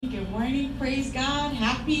Good morning, praise God.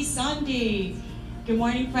 Happy Sunday. Good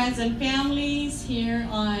morning, friends and families here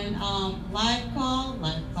on live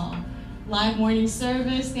morning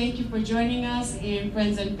service. Thank you for joining us, and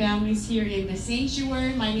friends and families here in the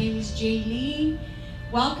sanctuary. My name is Jay Lee.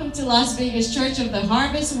 Welcome to Las Vegas Church of the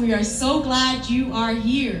Harvest. We are so glad you are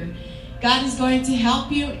here. God is going to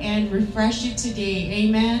help you and refresh you today.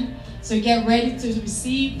 Amen. So get ready to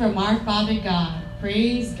receive from our Father God.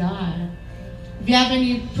 Praise God. If you have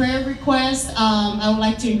any prayer requests, I would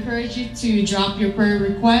like to encourage you to drop your prayer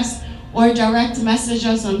requests or direct message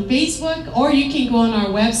us on Facebook, or you can go on our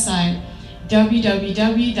website,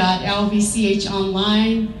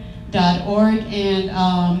 www.lvchonline.org,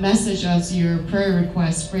 and message us your prayer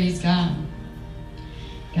requests. Praise God.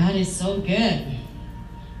 God is so good.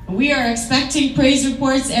 We are expecting praise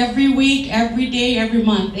reports every week, every day, every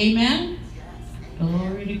month. Amen?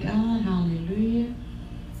 Glory to God. Hallelujah.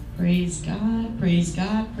 Praise God, praise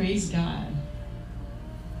God, praise God.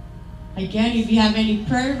 Again, if you have any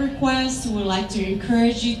prayer requests, we would like to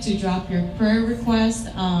encourage you to drop your prayer request,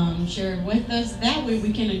 share it with us. That way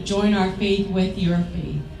we can join our faith with your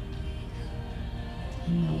faith.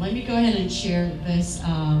 Now, let me go ahead and share this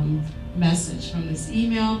message from this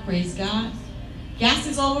email. Praise God. Gas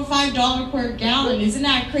is over $5 per gallon. Isn't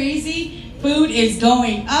that crazy? Food is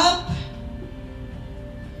going up.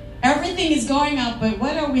 Everything is going up, but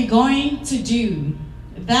what are we going to do?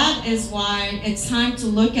 That is why it's time to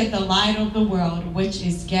look at the light of the world, which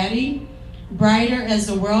is getting brighter as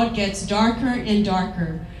the world gets darker and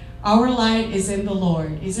darker. Our light is in the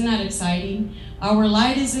Lord. Isn't that exciting? Our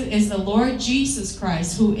light is the Lord Jesus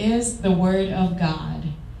Christ, who is the Word of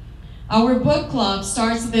God. Our book club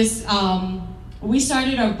starts this, we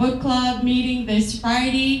started our book club meeting this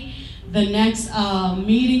Friday. The next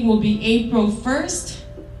meeting will be April 1st.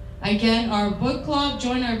 Again, our book club,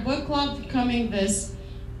 join our book club coming this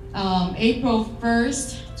April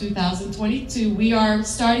 1st, 2022. We are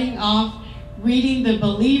starting off reading The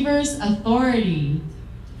Believer's Authority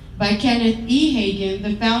by Kenneth E. Hagin,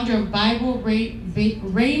 the founder of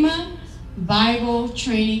Rhema Bible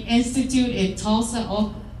Training Institute in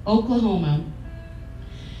Tulsa, Oklahoma.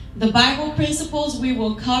 The Bible principles we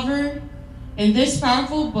will cover in this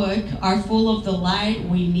powerful book are full of the light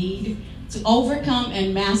we need to overcome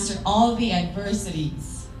and master all the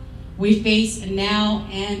adversities we face now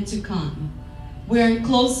and to come. We're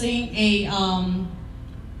enclosing a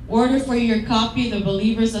order for your copy, The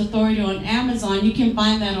Believer's Authority, on Amazon. You can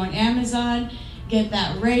find that on Amazon. Get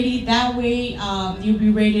that ready. That way you'll be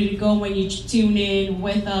ready to go when you tune in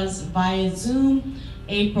with us via Zoom,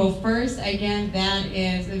 April 1st. Again,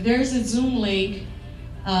 there's a Zoom link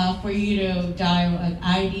for you to dial an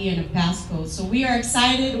ID and a passcode. So we are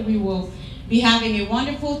excited. We will be having a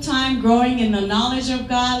wonderful time growing in the knowledge of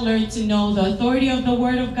God, learn to know the authority of the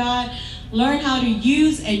Word of God, learn how to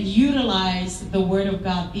use and utilize the Word of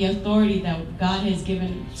God, the authority that God has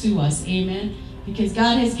given to us. Amen. Because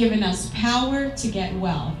God has given us power to get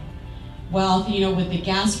wealth. Wealth, with the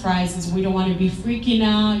gas prices, we don't want to be freaking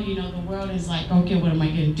out. The world is like, okay, what am I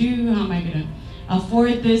going to do? How am I going to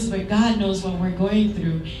afford this? But God knows what we're going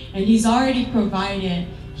through. And He's already provided.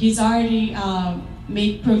 He's already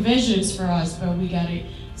make provisions for us, but we got to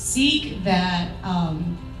seek that,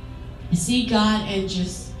 seek God, and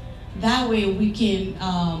just that way we can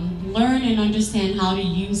learn and understand how to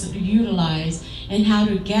utilize, and how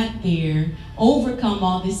to get there, overcome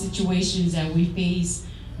all the situations that we face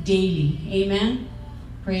daily. Amen.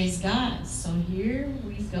 Praise God. So here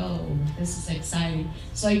we go. This is exciting.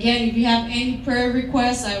 So again, if you have any prayer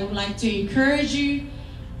requests, I would like to encourage you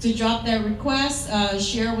to drop that request.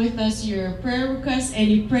 Share with us your prayer requests,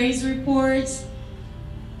 any praise reports.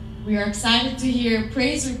 We are excited to hear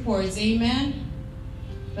praise reports. Amen.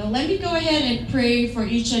 But let me go ahead and pray for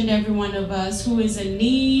each and every one of us who is in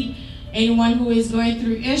need, anyone who is going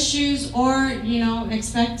through issues, or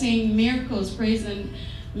expecting miracles, praise and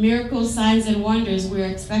miracles, signs and wonders. We're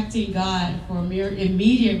expecting God for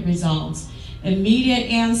immediate results, immediate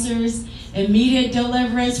answers, immediate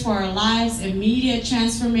deliverance for our lives, immediate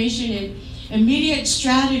transformation, and immediate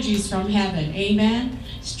strategies from heaven. Amen.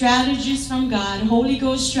 Strategies from God, Holy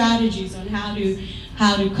Ghost strategies on how to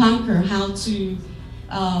conquer, how to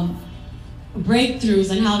breakthroughs,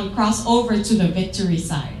 and how to cross over to the victory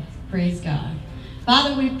side. Praise God.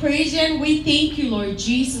 Father, we praise you and we thank you, Lord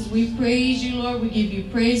Jesus. We praise you, Lord. We give you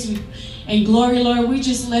praise and glory, Lord. We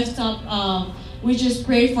just lift up, we just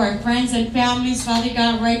pray for our friends and families, Father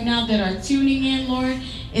God, right now that are tuning in, Lord.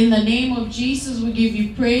 In the name of Jesus, we give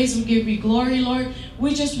you praise. We give you glory, Lord.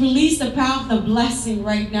 We just release the power of the blessing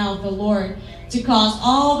right now of the Lord to cause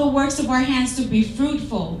all the works of our hands to be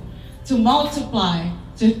fruitful, to multiply,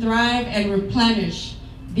 to thrive and replenish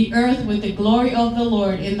the earth with the glory of the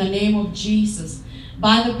Lord in the name of Jesus.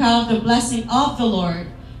 By the power of the blessing of the Lord,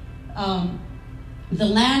 the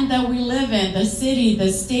land that we live in, the city,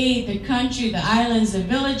 the state, the country, the islands, the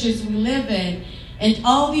villages we live in, and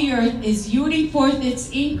all the earth is yielding forth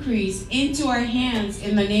its increase into our hands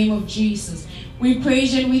in the name of Jesus. We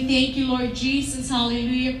praise you and we thank you, Lord Jesus,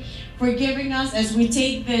 hallelujah, for giving us, as we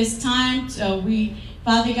take this time,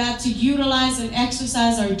 Father God, to utilize and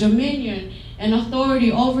exercise our dominion and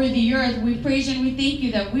authority over the earth. We praise you and we thank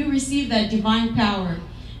you that we receive that divine power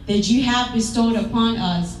that you have bestowed upon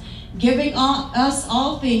us, giving us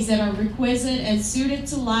all things that are requisite and suited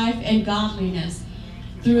to life and godliness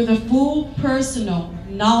through the full personal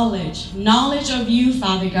knowledge of you,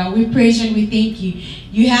 Father God. We praise you and we thank you.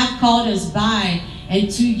 You have called us by and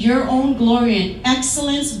to your own glory and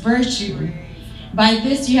excellence virtue. By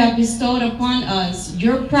this you have bestowed upon us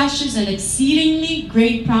your precious and exceedingly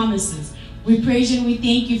great promises. We praise you and we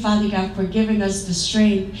thank you, Father God, for giving us the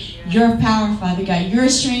strength, your power, Father God, your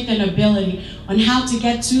strength and ability on how to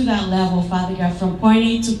get to that level, Father God, from point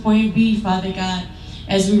A to point B, Father God,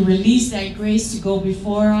 as we release that grace to go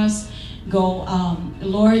before us.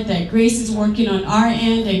 Lord, that grace is working on our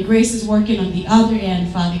end and grace is working on the other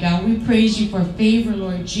end, Father God. We praise you for favor,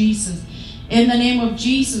 Lord Jesus. In the name of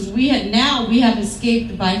Jesus, we have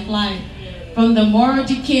escaped by flight from the moral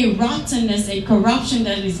decay, rottenness, and corruption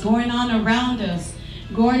that is going on around us,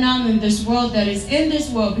 going on in this world, that is in this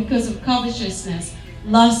world because of covetousness,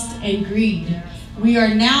 lust, and greed. We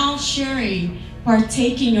are now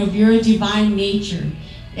partaking of your divine nature.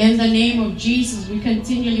 In the name of Jesus, we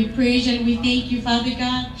continually praise you and we thank you, Father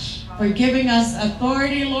God, for giving us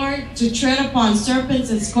authority, Lord, to tread upon serpents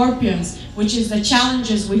and scorpions, which is the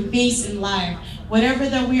challenges we face in life. Whatever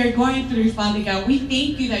that we are going through, Father God, we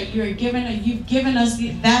thank you that you've given us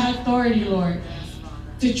that authority, Lord,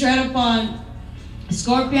 to tread upon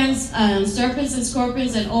serpents and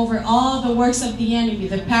scorpions, and over all the works of the enemy,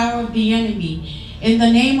 the power of the enemy. In the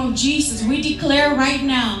name of Jesus, we declare right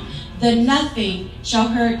now that nothing shall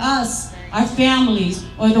hurt us, our families,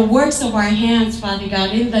 or the works of our hands, Father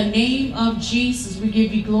God. In the name of Jesus, we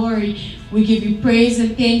give you glory. We give you praise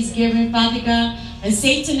and thanksgiving, Father God. And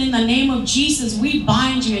Satan, in the name of Jesus, we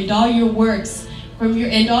bind you and all your works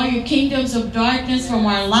and all your kingdoms of darkness from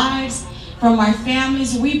our lives, from our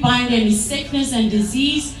families. We bind any sickness and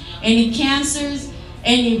disease, any cancers,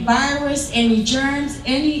 any virus, any germs,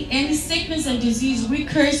 any sickness and disease. We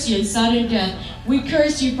curse you in sudden death. We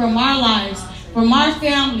curse you from our lives, from our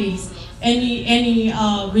families, any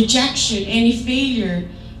rejection, any failure.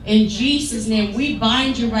 In Jesus' name, we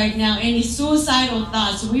bind you right now. Any suicidal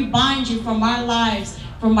thoughts, we bind you from our lives,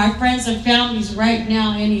 from our friends and families right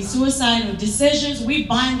now. Any suicidal decisions, we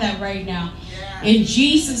bind that right now. In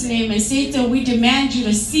Jesus' name. And Satan, we demand you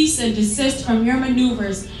to cease and desist from your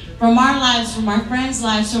maneuvers, from our lives, from our friends'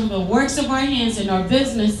 lives, from the works of our hands and our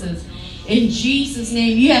businesses. In Jesus'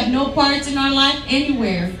 name, you have no parts in our life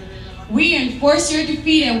anywhere. We enforce your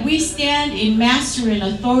defeat and we stand in mastery and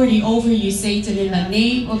authority over you, Satan, in the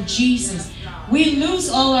name of Jesus. We lose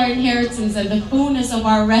all our inheritance and the fullness of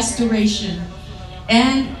our restoration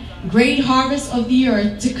and great harvest of the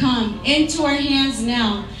earth to come into our hands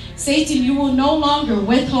now. Satan, you will no longer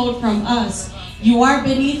withhold from us. You are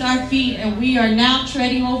beneath our feet and we are now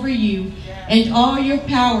treading over you and all your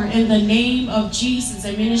power in the name of Jesus.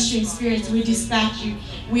 And ministering spirits, we dispatch you.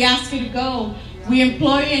 We ask you to go. We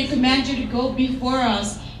implore you and command you to go before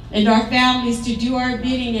us and our families to do our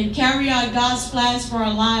bidding and carry out God's plans for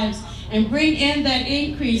our lives and bring in that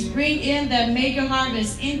increase, bring in that mega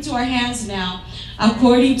harvest into our hands now,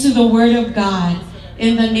 according to the word of God.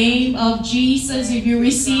 In the name of Jesus, if you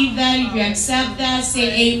receive that, if you accept that,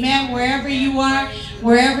 say amen wherever you are,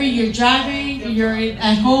 wherever you're driving, you're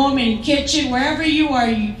at home, in the kitchen, wherever you are.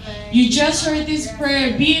 You just heard this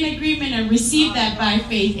prayer. Be in agreement and receive that by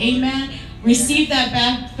faith. Amen. Receive that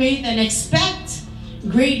by faith and expect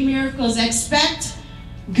great miracles. Expect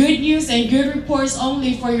good news and good reports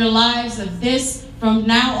only for your lives of this from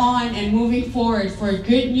now on and moving forward. For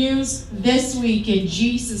good news this week in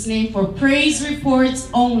Jesus' name. For praise reports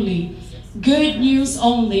only. Good news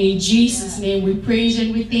only in Jesus' name. We praise you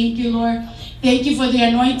and we thank you, Lord. Thank you for the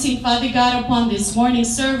anointing, Father God, upon this morning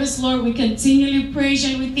service, Lord. We continually praise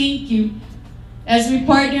you and we thank you. As we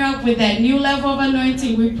partner up with that new level of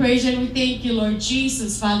anointing, we praise you and we thank you, Lord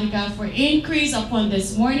Jesus, Father God, for increase upon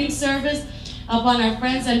this morning service, upon our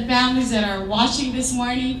friends and families that are watching this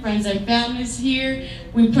morning, friends and families here.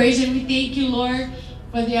 We praise you and we thank you, Lord,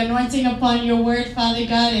 for the anointing upon your word, Father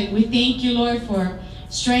God, and we thank you, Lord, for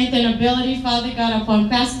strength and ability, Father God, upon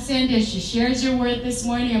Pastor Sandy as she shares your word this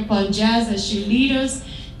morning, upon Jazz as she leads us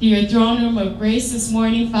to your throne room of grace this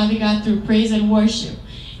morning, Father God, through praise and worship.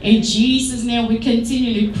 In Jesus' name, we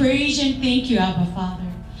continue to praise you and thank you, Abba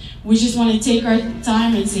Father. We just want to take our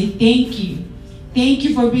time and say thank you. Thank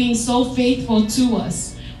you for being so faithful to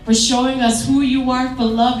us, for showing us who you are, for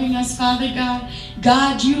loving us, Father God.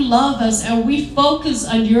 God, you love us, and we focus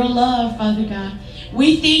on your love, Father God.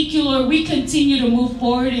 We thank you, Lord. We continue to move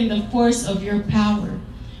forward in the force of your power,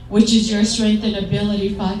 which is your strength and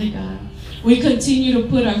ability, Father God. We continue to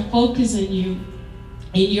put our focus in you,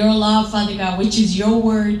 in your love, Father God, which is your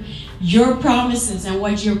word, your promises, and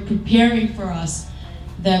what you're preparing for us.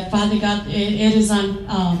 That, Father God, it is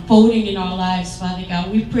unfolding in our lives, Father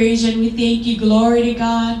God. We praise you and we thank you. Glory to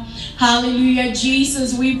God. Hallelujah.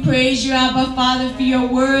 Jesus, we praise you, Abba Father, for your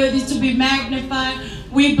word is to be magnified.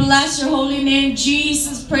 We bless your holy name,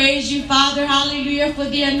 Jesus. Praise you, Father. Hallelujah, for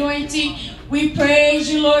the anointing. We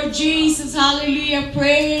praise you, Lord Jesus. Hallelujah.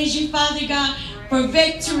 Praise you, Father God, for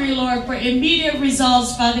victory, Lord, for immediate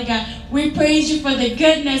results, Father God. We praise you for the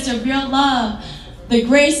goodness of your love, the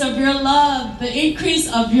grace of your love, the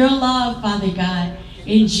increase of your love, Father God.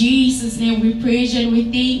 In Jesus' name we praise you and we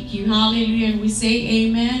thank you. Hallelujah. And we say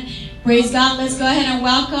amen. Praise God. Let's go ahead and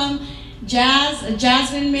welcome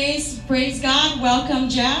Jasmine Mays. Praise God. Welcome,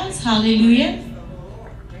 Jazz. Hallelujah.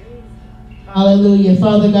 Hallelujah.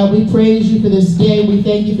 Father God, we praise you for this day. We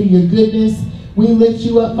thank you for your goodness. We lift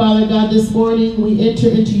you up, Father God, this morning. We enter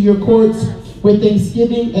into your courts with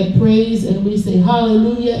thanksgiving and praise, and we say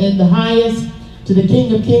hallelujah in the highest to the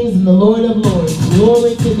King of Kings and the Lord of Lords.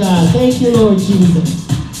 Glory to God. Thank you, Lord Jesus.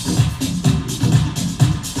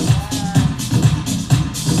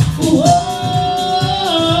 Oh,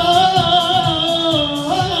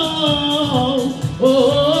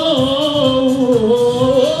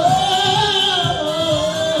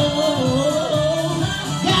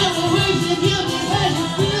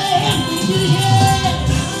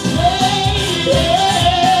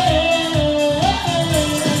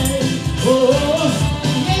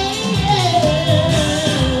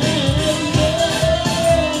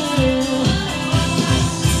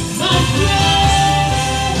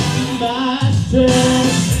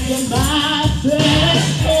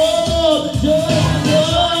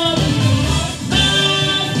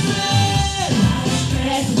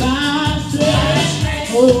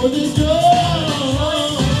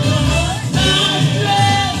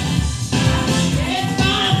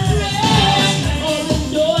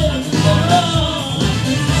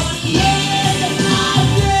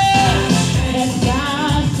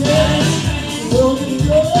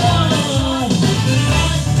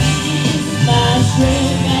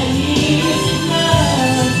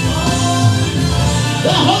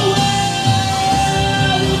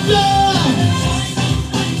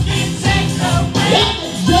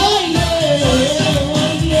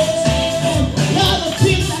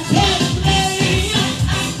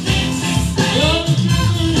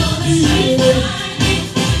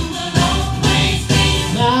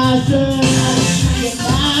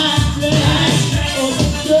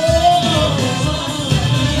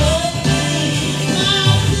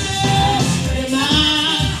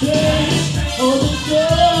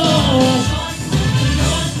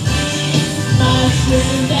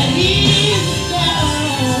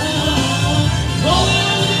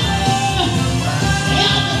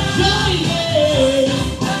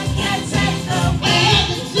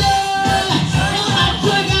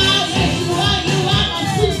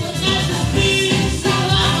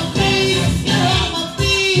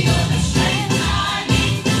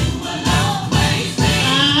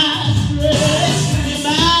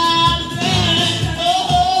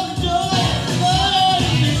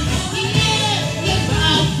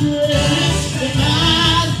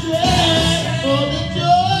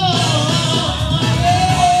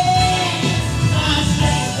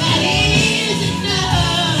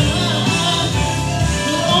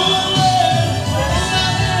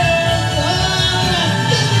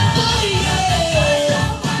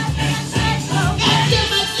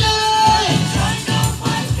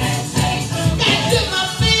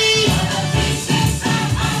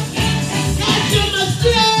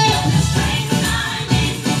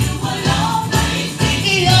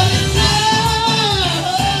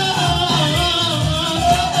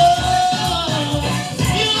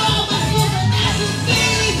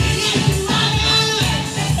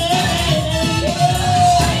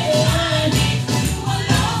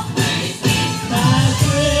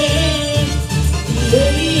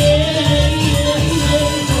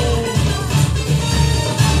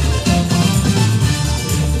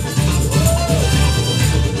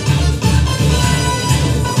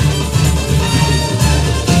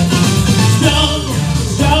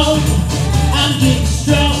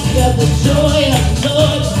 of the joy of the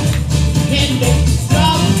Lord can make me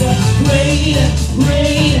stronger. Greater,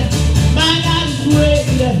 greater. My God is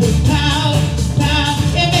greater. His power, power,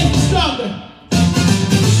 it makes me stronger.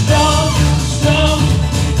 Strong, strong.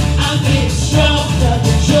 I'm getting stronger.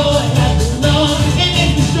 The joy of the Lord, it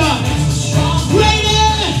makes me stronger.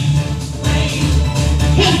 Greater.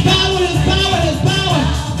 His power, his power, his power.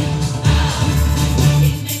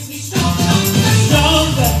 It makes me stronger.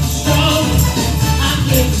 Stronger, stronger. I'm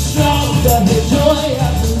getting stronger. The joy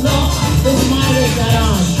of the Lord. This mighty got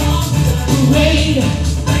on. Greater.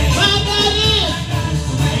 My God is.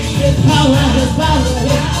 His power, his power,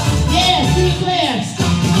 his. Yes, declare.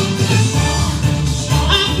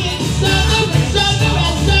 I'm getting stronger and stronger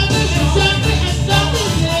and stronger and stronger and stronger.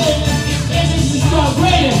 Yeah. It makes me strong.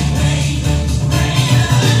 Greater.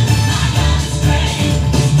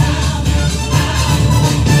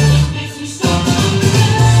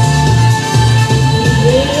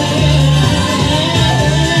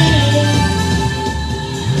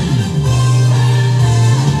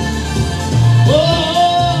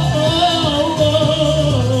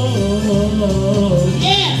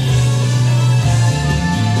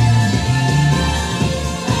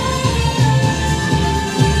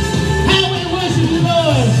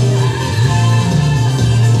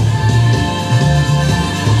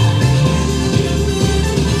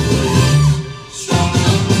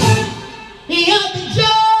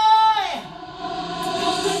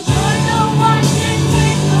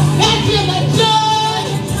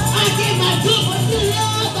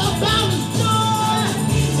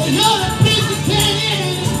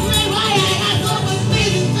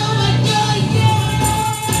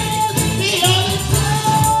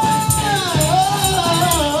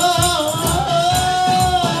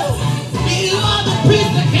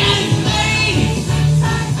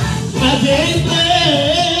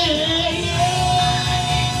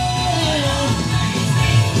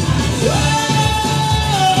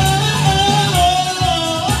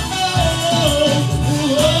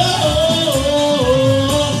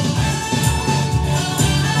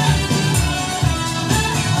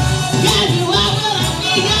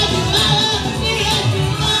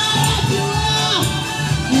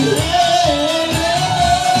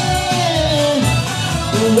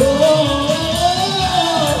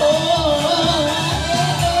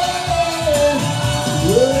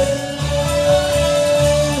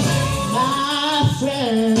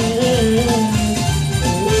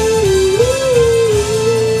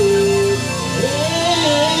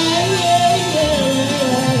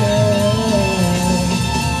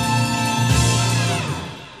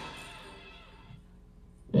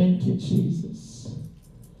 Thank you, Jesus.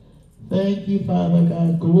 Thank you, Father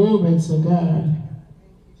God. Glory to God.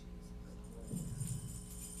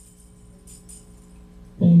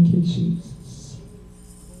 Thank you, Jesus.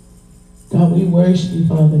 God, we worship you,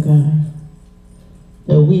 Father God,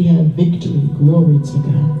 that we have victory. Glory to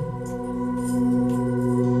God.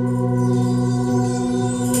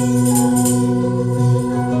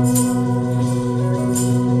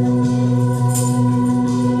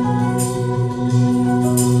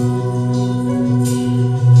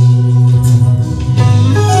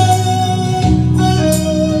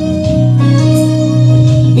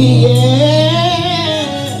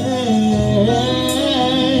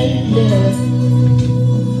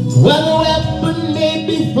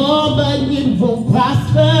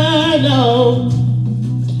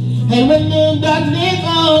 And when the darkness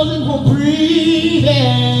falls, it won't prevail.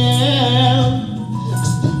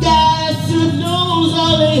 The God who knows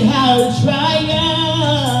only how to triumph,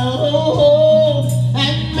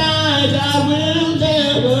 and my God will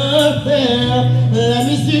never fail. Let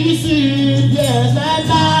me see you soon, yes, my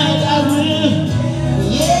God will.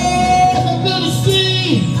 Yes, I'm gonna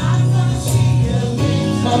see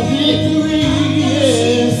a victory,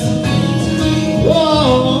 yes.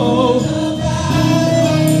 Whoa.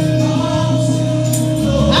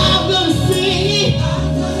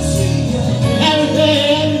 Every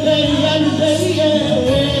day,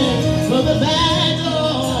 yeah. For the bad.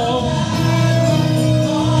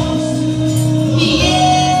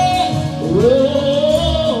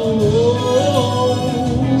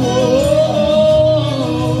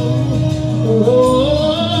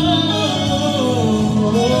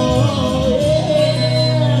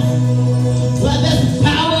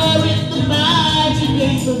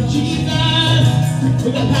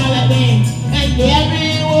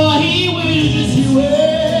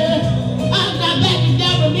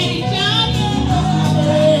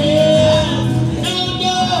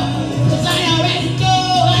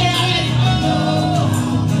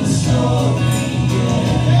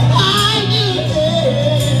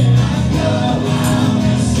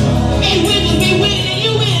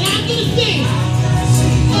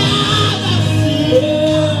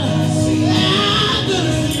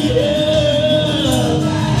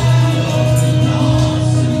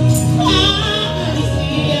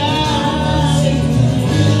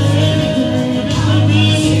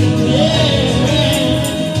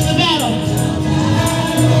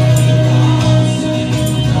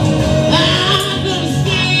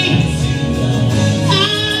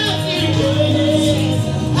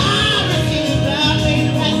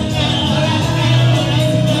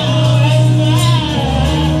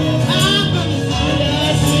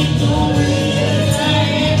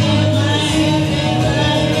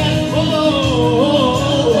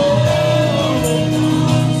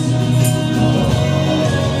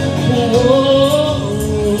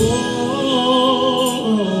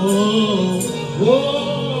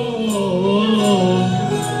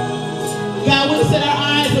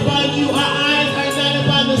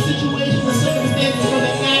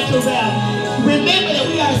 well. Remember that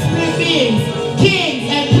we are spirit beings, kings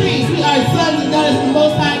and priests. We are sons and daughters of the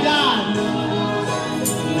Most High God.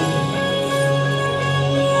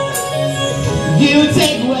 You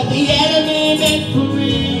take what the enemy meant for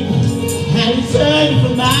me and turn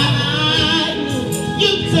for mine.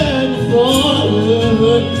 You turn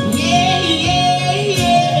forward. Yeah, yeah,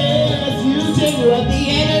 yes. You take what the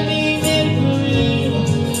enemy meant for me.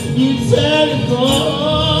 You turn it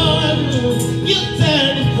forward. You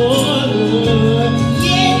turn it forward.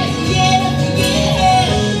 Yes, yes,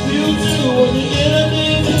 yes. You do what the enemy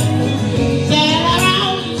meant for me. Turn it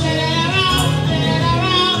around, turn it around, turn it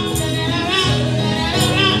around, turn it around, turn it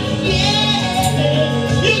around. Yeah.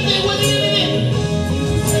 You take what the enemy meant.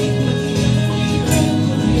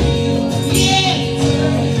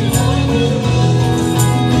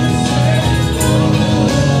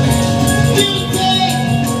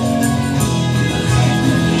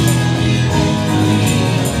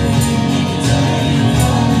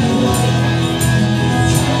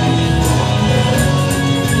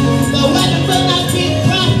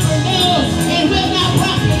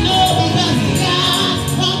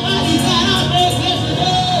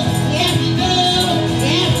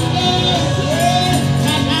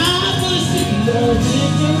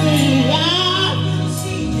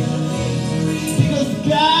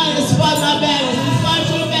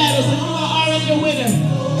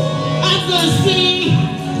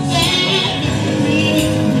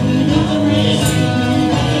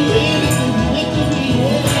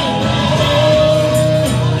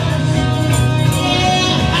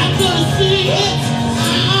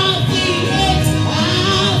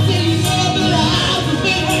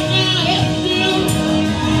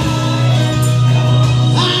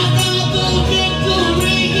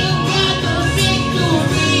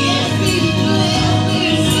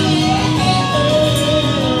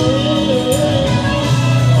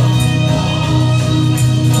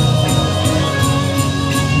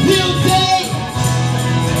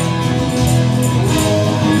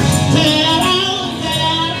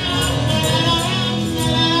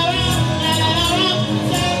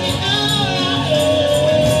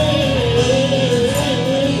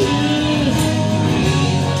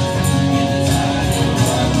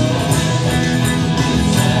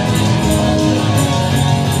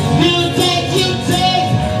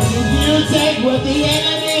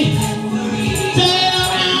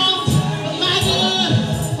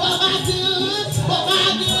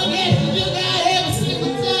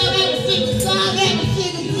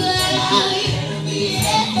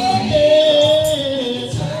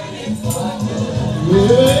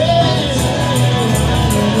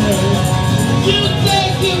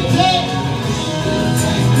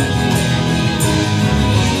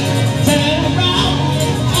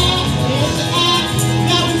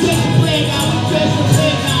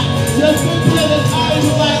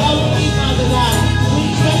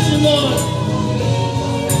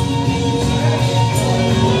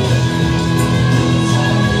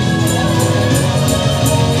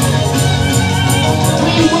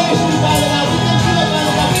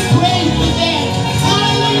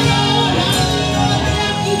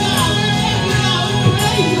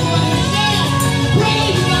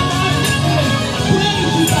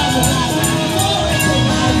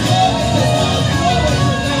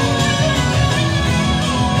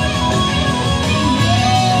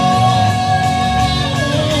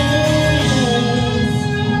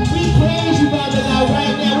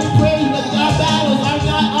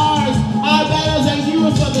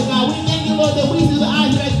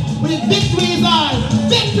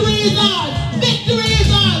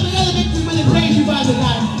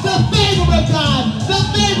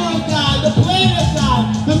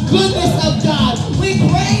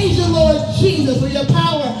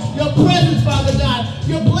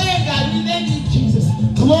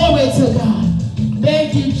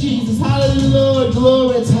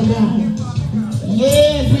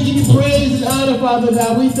 Father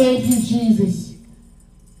God, we thank you, Jesus.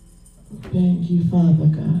 Thank you, Father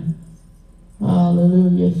God.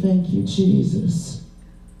 Hallelujah. Thank you, Jesus.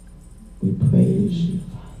 We praise you, Father.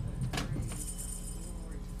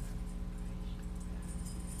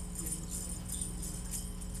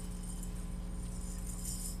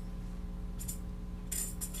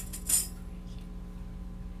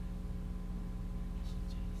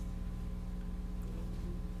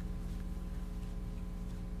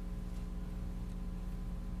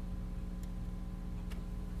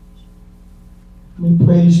 We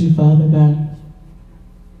praise you, Father God,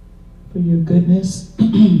 for your goodness,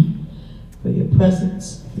 for your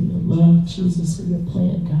presence, for your love, Jesus, for your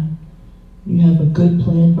plan, God. You have a good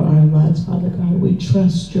plan for our lives, Father God. We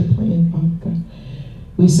trust your plan, Father God.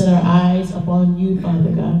 We set our eyes upon you,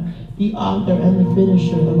 Father God, the author and the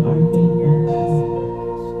finisher of our faith, Father God.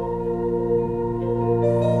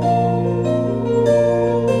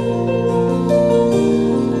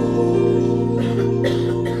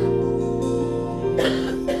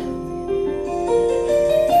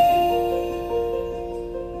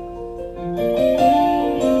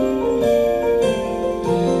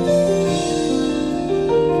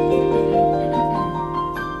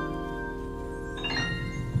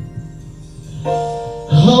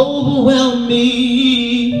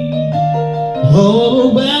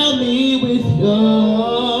 Overwhelm me with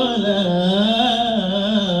your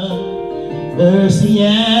love, mercy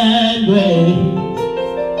and grace.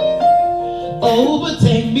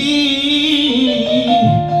 Overtake me,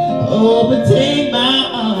 overtake my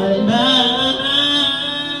heart and mind.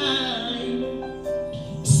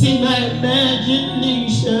 See my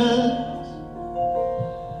imagination,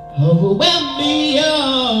 overwhelm me,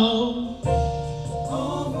 oh.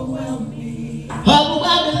 Overwhelm me, Lord.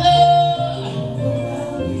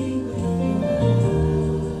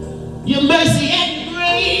 Your mercy and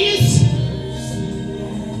grace.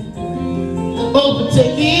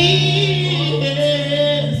 Overtake me,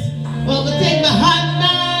 yes. Overtake my heart and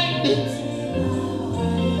mind.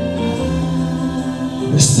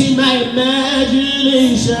 See my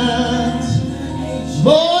imaginations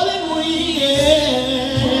more than we,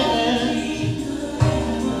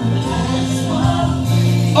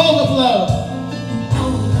 overflow.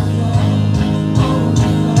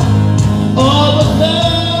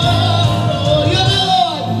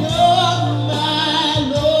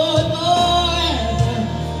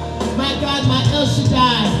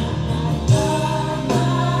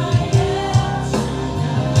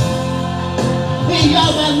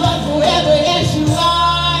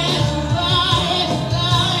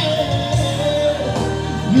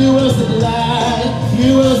 You will supply,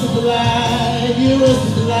 you will supply, you will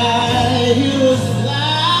supply, you will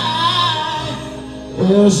supply.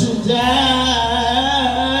 El Shaddai.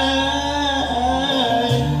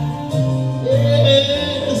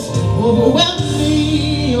 Yes, overwhelm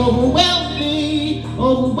me, overwhelm me,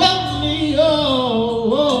 overwhelm me,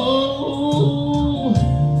 oh,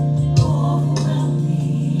 overwhelm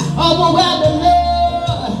me, overwhelm me,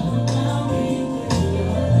 Lord.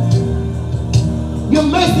 Your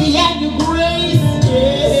mercy and your grace,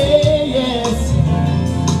 yes.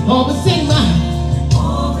 Overtake my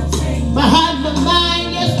heart, my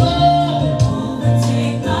mind, yes, Lord.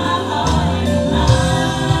 Overtake my heart and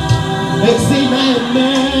mind. Exceed my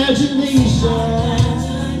imagination,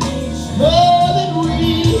 more than we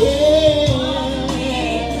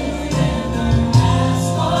ask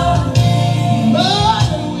for me. More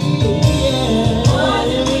than we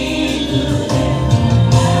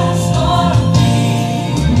ask for me.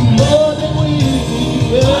 More than we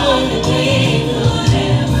could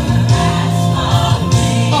ever ask for me.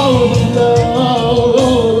 Overflow,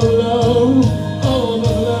 overflow,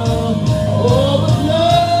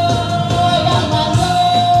 overflow, yeah, my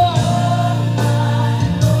Lord.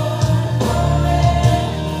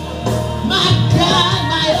 My God,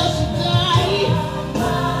 my El Shaddai.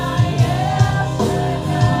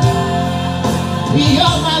 We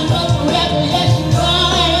are my love forever, yes you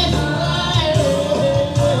are, yes you are.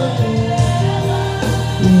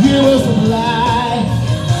 You will supply,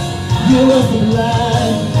 you will supply,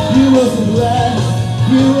 you will supply,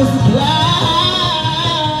 you will supply,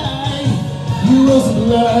 you will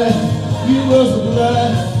supply, you will supply,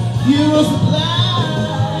 you will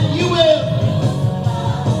supply, you will.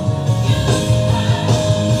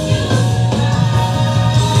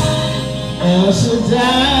 El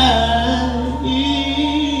Shaddai.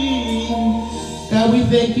 God, we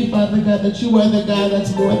thank you, Father God, that you are the God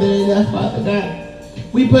that's more than enough, Father God.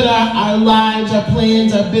 We put our lives, our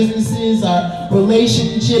plans, our businesses, our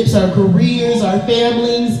relationships, our careers, our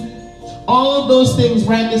families, all of those things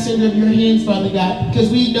right in the center of your hands, Father God, because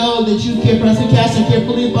we know that you care for us. We cast our care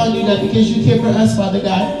fully upon you, God, because you care for us, Father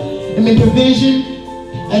God, and made provision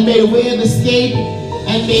and made a way of escape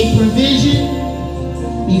and made provision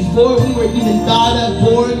before we were even thought of,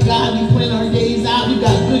 born, God. We plan our days out. We've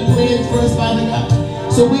got good plans for us, Father God.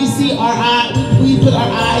 So we see we put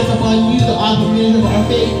our eyes upon you, the author and finisher of our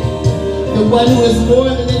faith, the one who is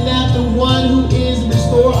more than enough, the one who is the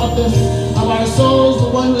restorer of our souls,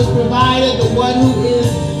 the one who has provided, the one who is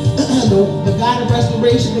the God of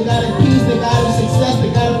restoration, the God of peace, the God of success,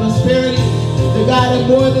 the God of prosperity, the God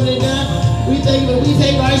of more than enough. We thank you that we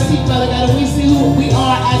take our seat, Father God, and we see who we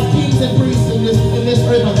are as kings and priests in this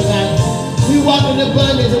earth, Father God. We walk in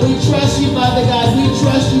abundance and we trust you, Father God. We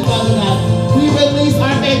trust you, Father God. We release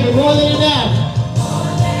our faith for more than enough.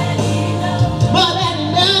 More than enough. More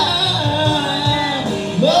than enough.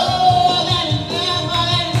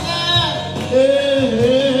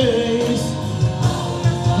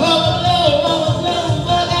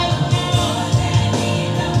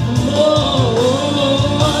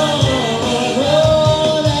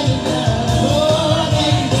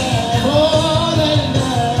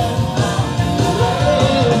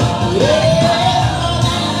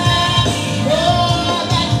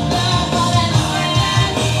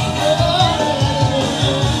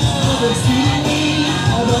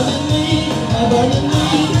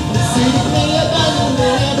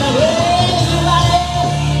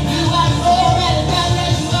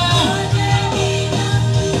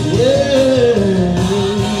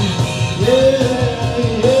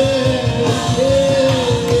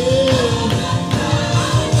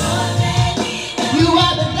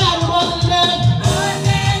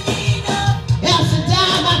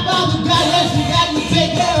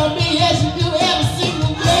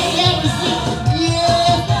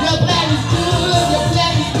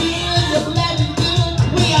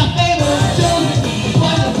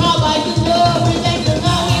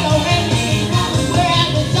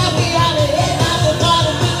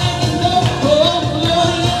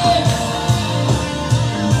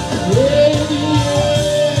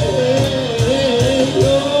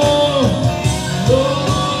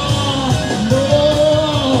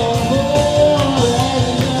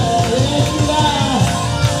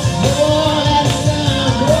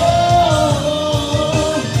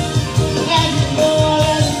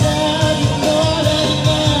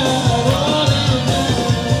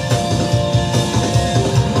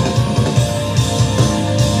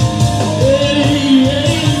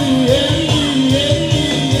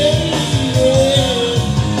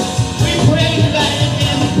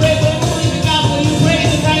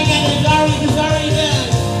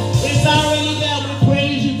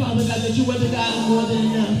 more than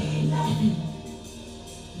enough.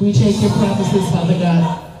 We take your promises, Father God.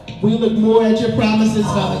 We look more at your promises,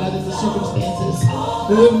 Father God, than the circumstances.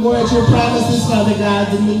 We look more at your promises, Father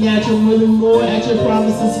God, than the natural. We look more at your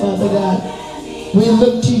promises, Father God. We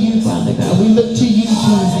look to you, Father God. We look to you,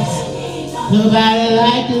 Jesus. Nobody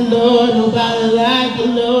like you, Lord. Nobody like you,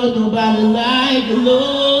 Lord. Nobody like you,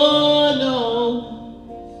 Lord. No.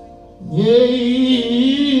 Yeah.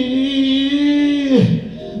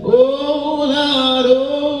 Oh, Lord.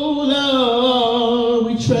 Oh, Lord.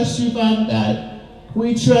 We trust you, Father God.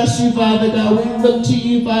 We trust you, Father God. We look to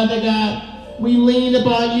you, Father God. We lean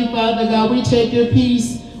upon you, Father God. We take your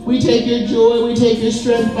peace. We take your joy. We take your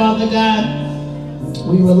strength, Father God.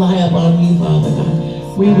 We rely upon you, Father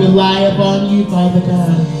God. We rely upon you, Father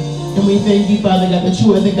God. And we thank you, Father God, that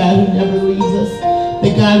you are the God who never leaves us,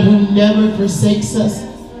 the God who never forsakes us,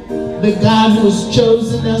 the God who has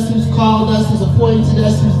chosen us, who's called us, who's appointed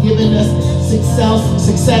us, who's given us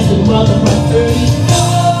success and wealth and prosperity.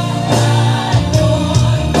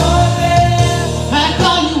 I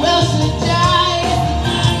call you El Shaddai.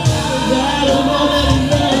 God, oh, more than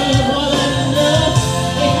enough, more than enough.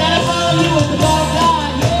 Ain't gotta follow you with the ball, God,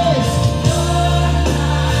 yes.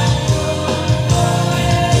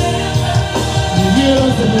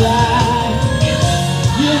 You're sublime.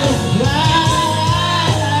 You're sublime.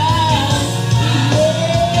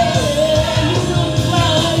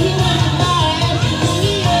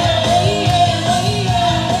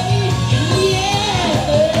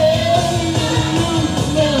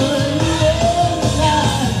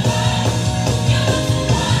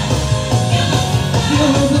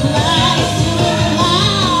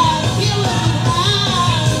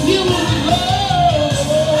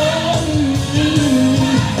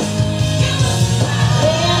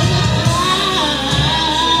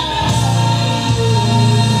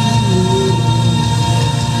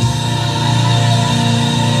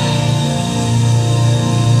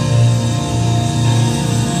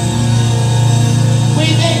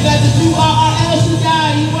 You are our El Shaddai.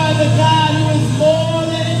 You are the God who is more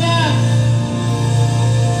than enough.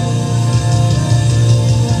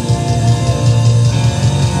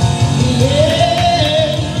 Yeah.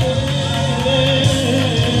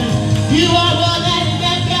 You are more than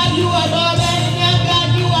enough, God. You are more than enough, God.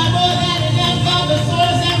 You are more than enough, God. The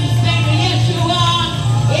source and sustainer. Yes, you are.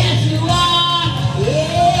 Yes, you are.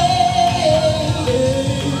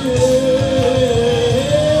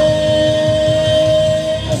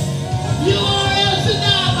 You are El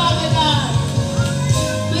Shaddai, Father God.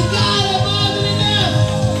 The God of more than enough.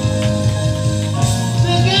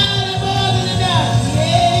 The God of more than enough.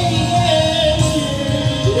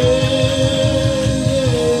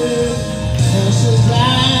 El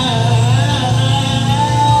Shaddai.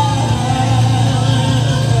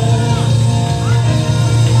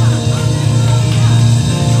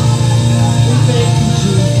 We thank you,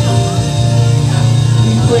 Jesus.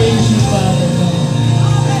 We praise you, Father God.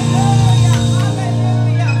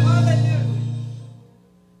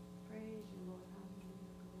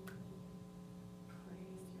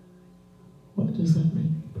 What does that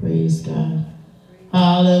mean? Praise God.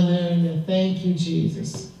 Hallelujah. Thank you,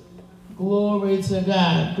 Jesus. Glory to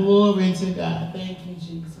God. Glory to God. Thank you,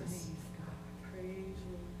 Jesus.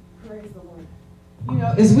 Praise the Lord. You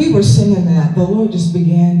know, as we were singing that, the Lord just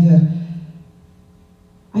began to,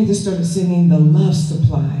 I just started singing the love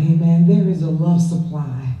supply. Amen. There is a love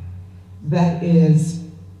supply that is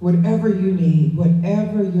whatever you need,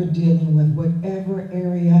 whatever you're dealing with, whatever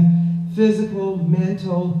area, physical,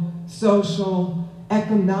 mental, social,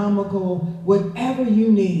 economical, whatever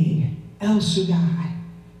you need, El Shaddai,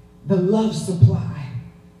 the love supply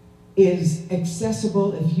is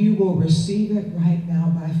accessible if you will receive it right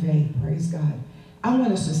now by faith. Praise God. I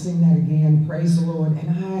want us to sing that again. Praise the Lord.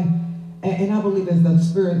 And I believe as the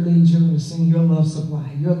Spirit leads you to sing your love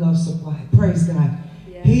supply, your love supply. Praise God.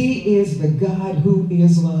 Yes. He is the God who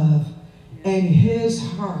is love, and his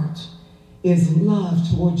heart is love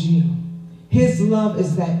towards you. His love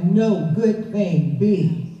is that no good thing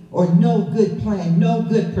be, or no good plan, no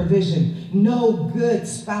good provision, no good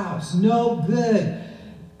spouse, no good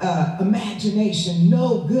imagination,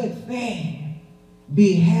 no good thing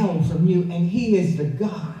be held from you. And he is the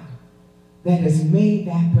God that has made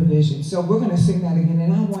that provision. So we're going to sing that again,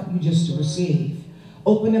 and I want you just to receive.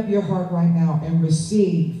 Open up your heart right now and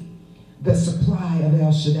receive the supply of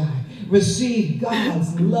El Shaddai. Receive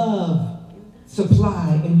God's love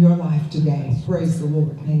supply in your life today. Praise the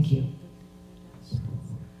Lord. Thank you.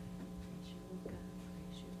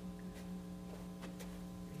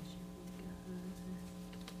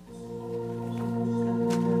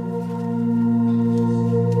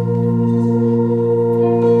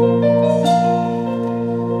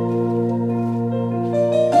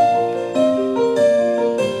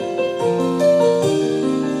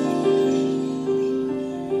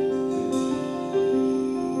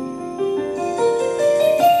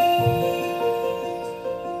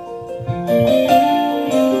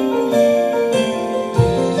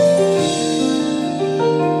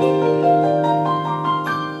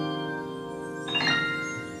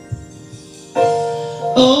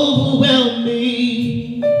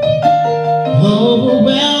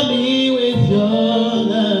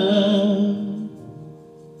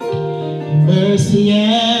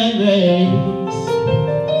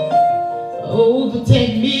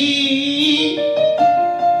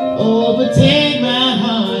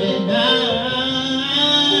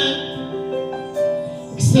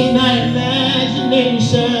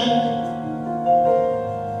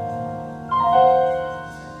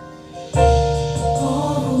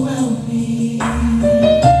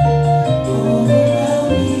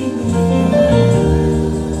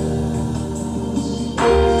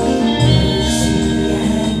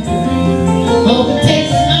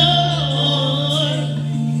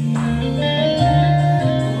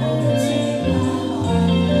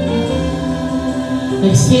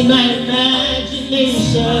 Exceed my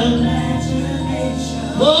imagination.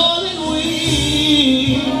 More than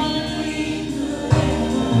we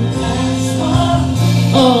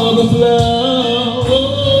overflow.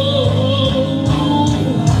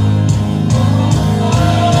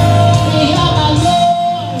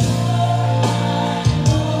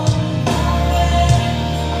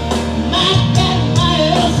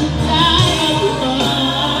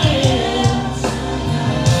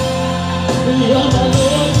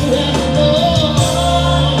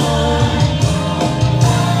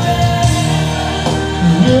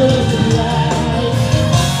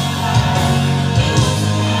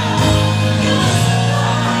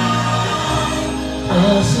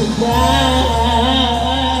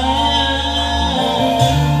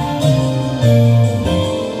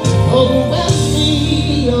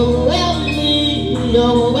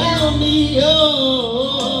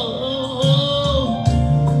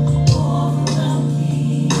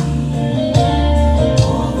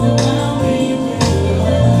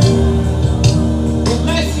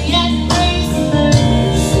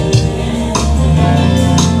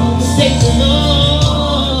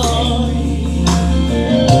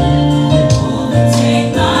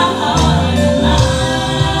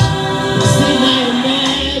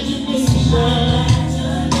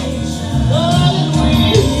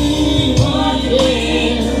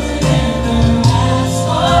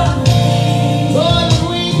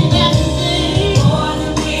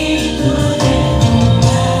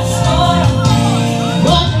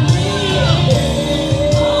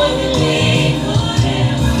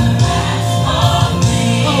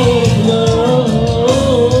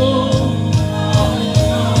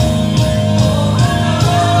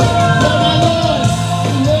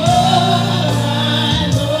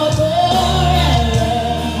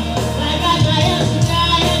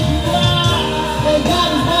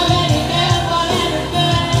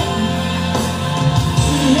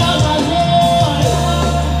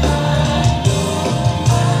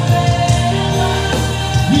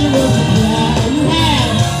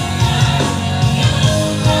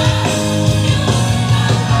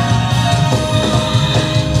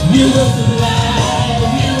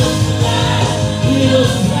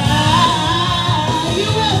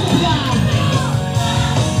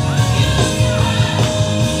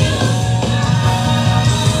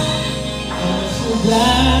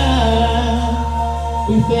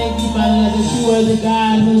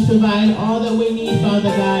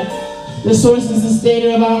 The source and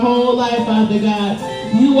sustainer of our whole life, Father God.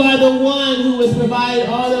 You are the one who has provided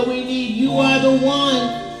all that we need. You are the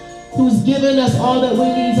one who's given us all that we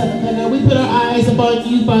need, Father God. We put our eyes upon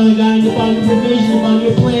you, Father God, upon your provision, upon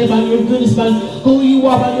your plan, upon your goodness, upon who you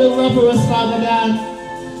are, upon your love for us, Father God.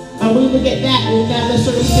 And we look at that and not the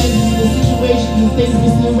circumstances, the situations, and things we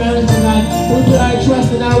see around us, Father God. We put our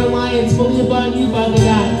trust and our reliance fully upon you, Father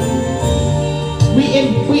God. We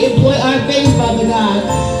employ our faith, Father God,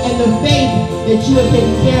 and the faith that you have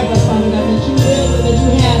taken care of us, Father God, that you will and that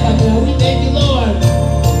you have, Father God. We thank you, Lord.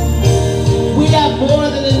 We have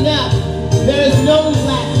more than enough. There is no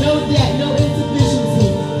lack, no debt, no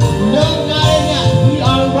insufficiency, no not enough. We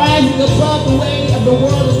are rising above the way of the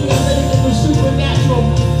world, and we are living in the supernatural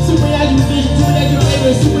vision, supernatural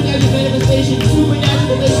labor, supernatural manifestation,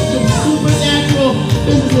 supernatural relationships, supernatural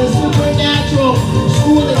businesses, supernatural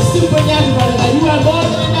schooling, supernatural, Father God. You are more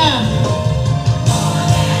than enough.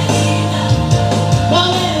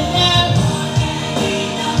 More than enough.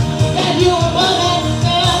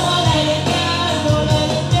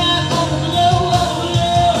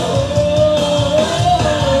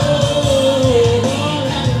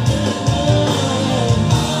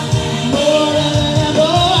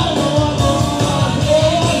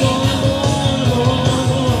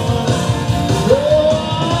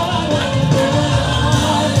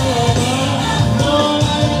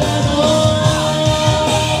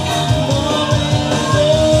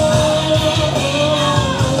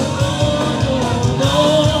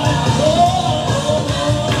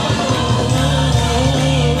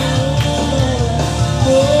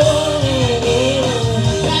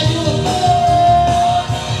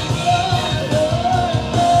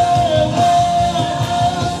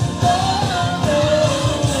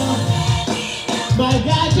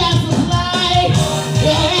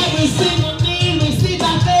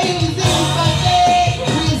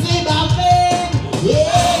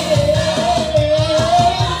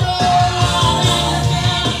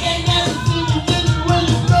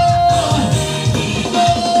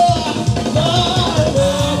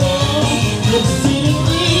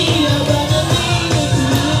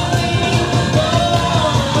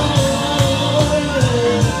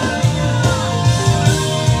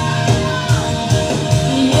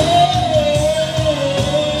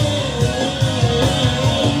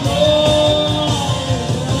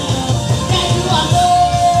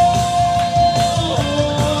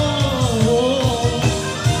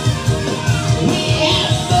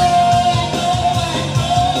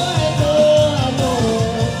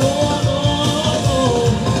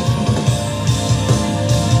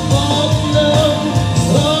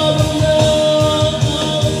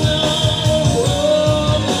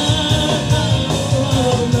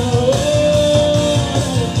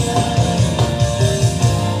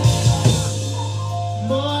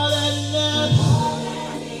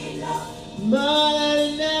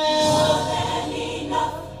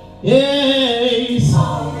 Yes. Yes,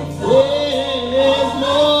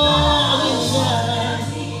 more than enough.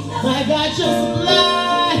 My God, just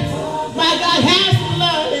supply. My God has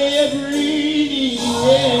supplied every need.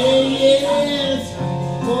 Yes.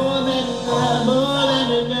 More than enough, more than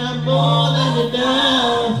enough, more than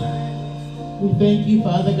enough. We thank you,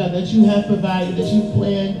 Father God, that you have provided, that you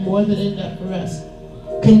planned more than enough for us.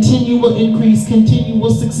 Continual increase,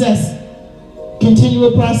 continual success,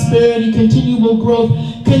 continual prosperity, continual growth,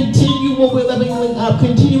 continual leveling up,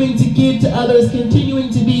 continuing to give to others,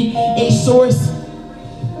 continuing to be a source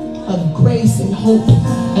of grace and hope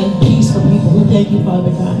and peace for people. We thank you,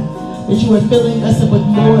 Father God, that you are filling us up with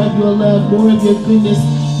more of your love, more of your goodness,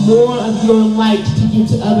 more of your light to give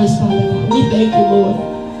to others, Father God. We thank you, Lord.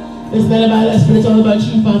 It's not about us, but it's all about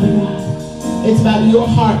you, Father God. It's about your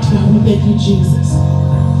heart, God. We thank you, Jesus.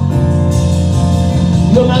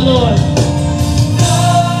 You're my Lord.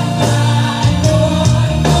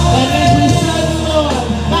 That means we serve the Lord.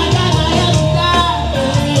 My God, my help, God.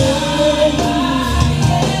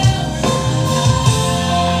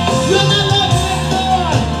 You're my Lord,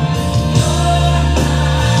 Lord.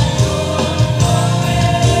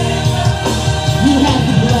 You have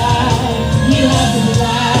to provide. You have to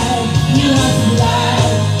provide. You have to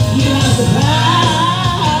provide. You have to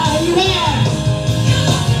provide. You have.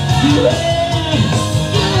 You have.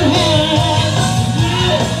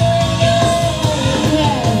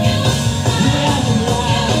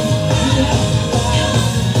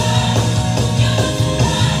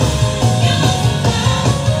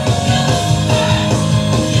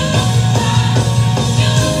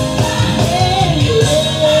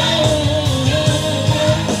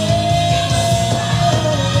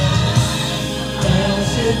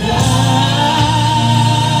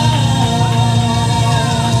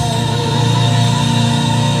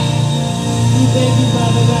 Thank you,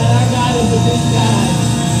 Father God. Our God is a big God.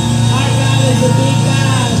 Our God is a big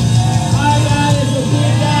God. Our God is a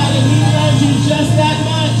big God, and He loves you just that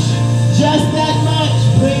much. Just that much.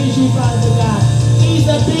 Praise you, Father God. He's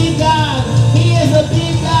a big God. He is a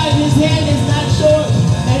big God. His hand is not short,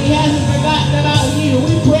 and He hasn't forgotten about you.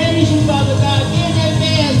 We praise you, Father God, in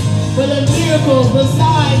advance for the miracles, the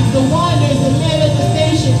signs, the wonders, the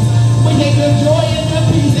manifestations. We take your joy and your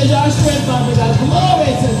peace as our strength, Father God.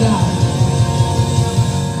 Glory to God.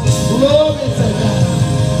 Glory to God.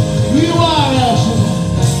 You are El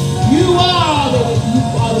Shaddai. You are all that you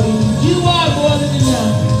are. You are more than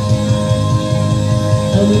enough.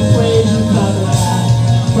 And we praise you, Father God,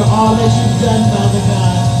 for all that you've done, Father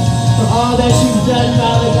God. For all that you've done,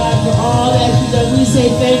 Father God. For all that you've done. We say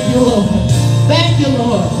thank you, Lord. Thank you,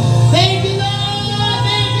 Lord. Thank you, Lord.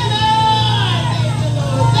 Thank you, Lord. Thank you,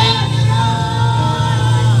 Lord. Thank you, Lord.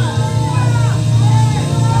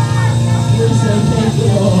 We say thank you,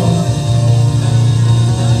 Lord.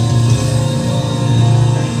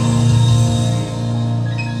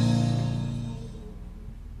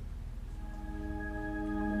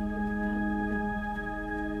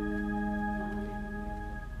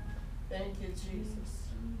 Thank you, Jesus.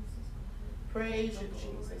 Praise you,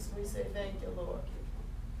 Jesus. We say thank you, Lord.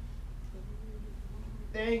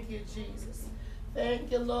 Thank you, Jesus.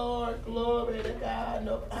 Thank you, Lord. Glory to God.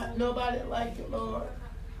 Nobody like you, Lord.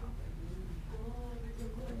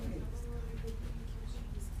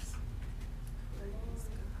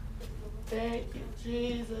 Thank you,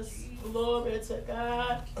 Jesus. Glory to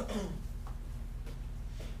God. Thank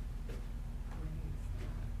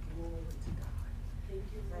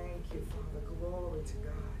you, Father. Glory to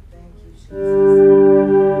God. Thank you, Jesus. Thank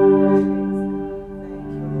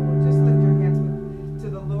you, Lord. Just lift your hands to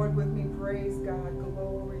the Lord with me. Praise God.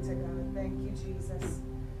 Glory to God. Thank you, Jesus.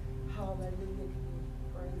 Hallelujah.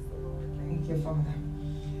 Praise the Lord. Thank you, Father.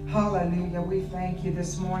 Hallelujah. We thank you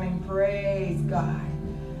this morning. Praise God.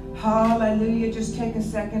 Hallelujah. Just take a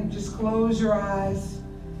second. Just close your eyes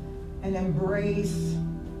and embrace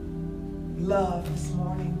love this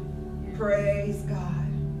morning. Praise God.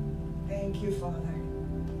 Thank you, Father.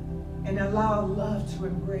 And allow love to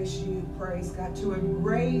embrace you. Praise God. To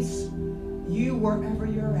embrace you wherever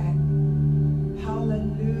you're at.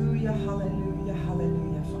 Hallelujah, hallelujah,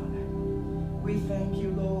 hallelujah, Father. We thank you,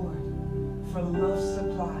 Lord, for love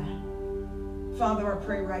supply. Father, I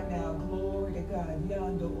pray right now, glory to God,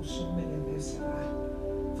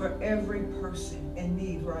 for every person in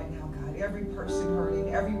need right now, God. Every person hurting,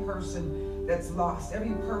 every person that's lost,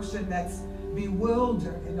 every person that's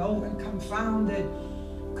bewildered and confounded,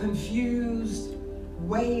 confused,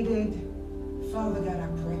 weighted. Father God, I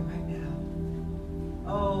pray right now.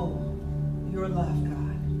 Oh, your love,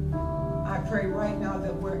 God. I pray right now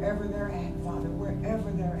that wherever they're at, Father, wherever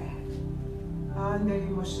they're at,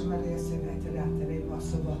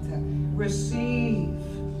 Receive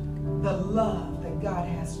the love that God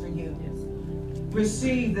has for you.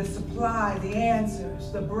 Receive the supply, the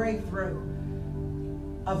answers, the breakthrough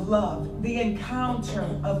of love, the encounter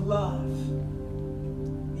of love.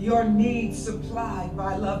 Your needs supplied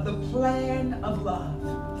by love, the plan of love.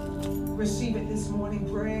 Receive it this morning.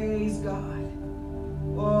 Praise God.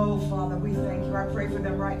 Oh, Father, we thank you. I pray for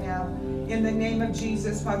them right now. In the name of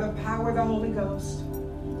Jesus, by the power of the Holy Ghost,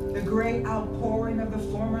 the great outpouring of the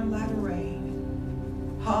former and latter rain.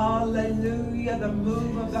 Hallelujah, the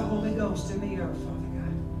move of the Holy Ghost in the earth, Father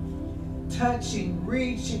God. Touching,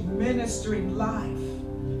 reaching, ministering life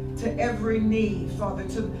to every need, Father,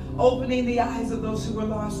 to opening the eyes of those who are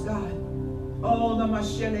lost, God. Oh,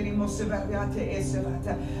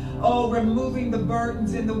 removing the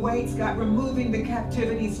burdens and the weights, God, removing the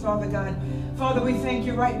captivities, Father God. Father, we thank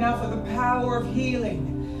you right now for the power of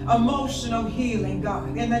healing, emotional healing,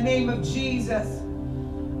 God, in the name of Jesus.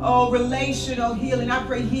 Oh, relational healing. I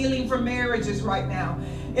pray healing for marriages right now.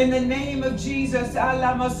 In the name of Jesus.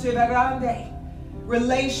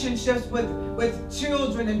 Relationships with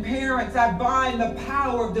children and parents. I bind the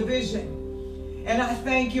power of division. And I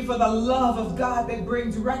thank you for the love of God that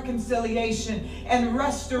brings reconciliation and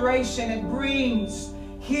restoration. It brings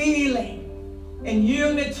healing and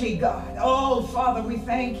unity, God. Oh, Father, we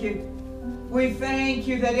thank you. We thank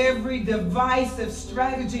you that every divisive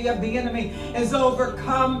strategy of the enemy is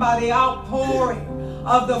overcome by the outpouring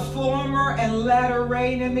of the former and latter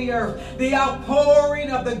rain in the earth. The outpouring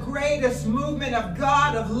of the greatest movement of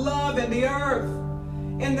God, of love in the earth.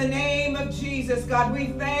 In the name of Jesus, God, we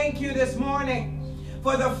thank you this morning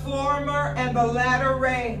for the former and the latter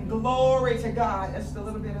rain. Glory to God. Just a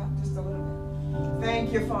little bit up, just a little bit.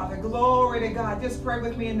 Thank you, Father. Glory to God. Just pray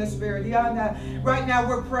with me in the Spirit. Right now,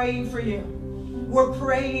 we're praying for you. We're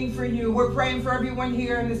praying for you. We're praying for everyone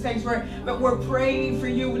here in the sanctuary. But we're praying for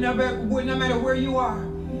you no matter where you are.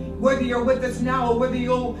 Whether you're with us now or whether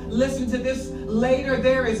you'll listen to this later,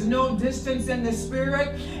 there is no distance in the Spirit.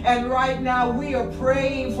 And right now, we are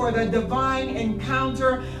praying for the divine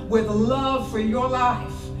encounter with love for your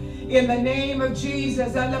life. In the name of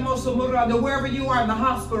Jesus, wherever you are in the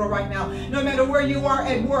hospital right now, no matter where you are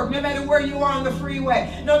at work, no matter where you are on the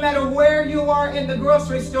freeway, no matter where you are in the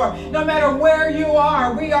grocery store, no matter where you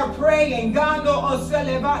are, we are praying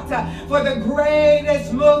for the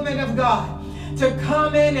greatest movement of God to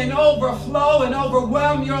come in and overflow and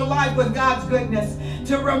overwhelm your life with God's goodness,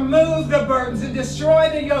 to remove the burdens, to destroy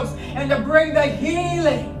the yokes, and to bring the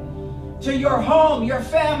healing to your home, your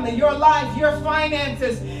family, your life, your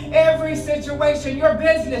finances, every situation, your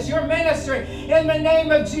business, your ministry. In the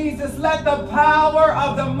name of Jesus, let the power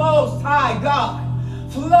of the Most High God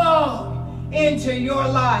flow into your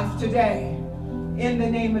life today. In the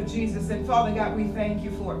name of Jesus. And Father God, we thank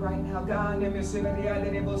you for it right now.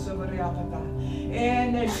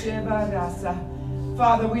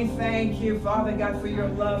 Father, we thank you, Father God, for your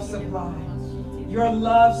love supply. Your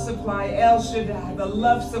love supply, El Shaddai, the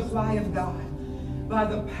love supply of God, by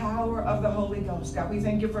the power of the Holy Ghost. God, we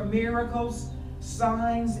thank you for miracles,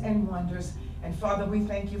 signs, and wonders. And Father, we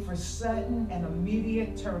thank you for sudden and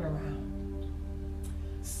immediate turnaround.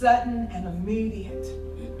 Sudden and immediate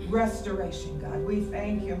restoration, God. We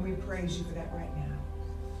thank you and we praise you for that right now.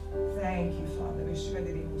 Thank you, Father.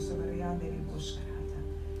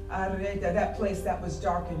 That place that was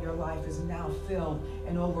dark in your life is now filled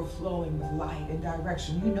and overflowing with light and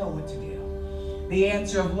direction. You know what to do. The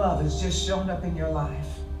answer of love has just shown up in your life.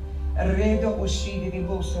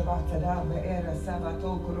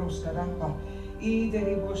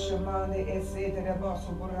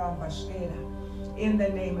 In the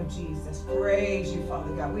name of Jesus. Praise you,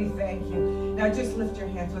 Father God. We thank you. Now just lift your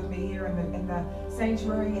hands with me here in the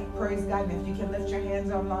sanctuary. Praise God. And if you can lift your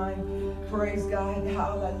hands online, praise God.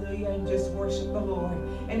 Hallelujah. And just worship the Lord.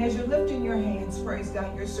 And as you're lifting your hands, praise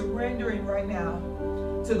God, you're surrendering right now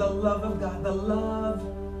to the love of God, the love,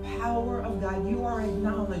 power of God. You are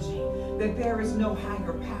acknowledging that there is no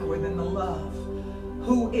higher power than the love.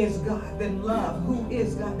 Who is God than love? Who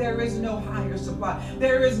is God? There is no higher supply.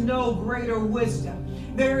 There is no greater wisdom.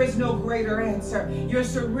 There is no greater answer. You're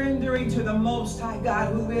surrendering to the Most High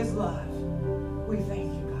God who is love. We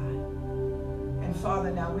thank you, God. And Father,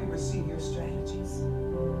 now we receive your strategies.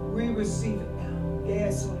 We receive it now.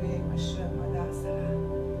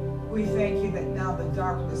 We thank you that now the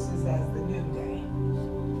darkness is as the new day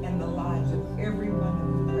in the lives of everyone that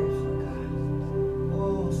we pray for, God.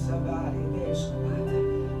 Oh, somebody, there's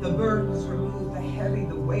the burdens removed, the heavy,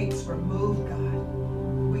 the weights removed, God.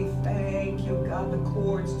 We thank you, God, the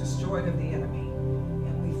cords destroyed of the enemy.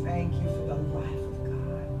 And we thank you for the life of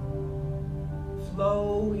God.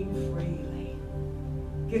 flowing freely.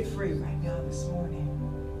 Get free right now this morning.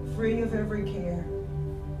 Free of every care.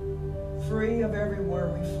 Free of every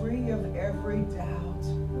worry. Free of every doubt.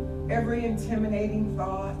 Every intimidating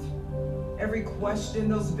thought. Every question.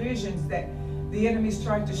 Those visions that the enemy's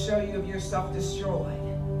tried to show you of yourself destroyed.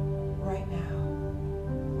 Right now.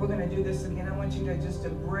 We're going to do this again. I want you to just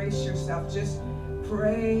embrace yourself. Just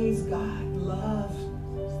praise God. Love.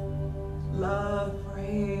 Love.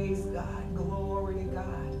 Praise God. Glory to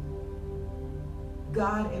God.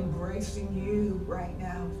 God embracing you right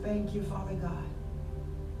now. Thank you, Father God.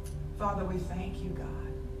 Father, we thank you, God.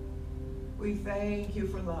 We thank you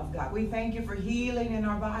for love, God. We thank you for healing in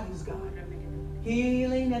our bodies, God.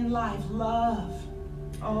 Healing in life. Love.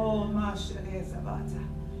 Oh, Mashere Sabata.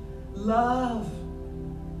 Love.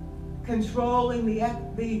 Controlling the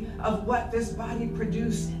of what this body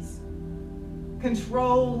produces.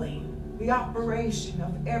 Controlling the operation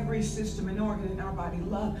of every system and organ in our body.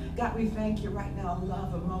 Love. God, we thank you right now.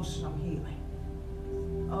 Love, emotional healing.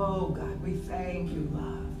 Oh, God, we thank you,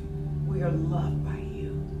 love. We are loved by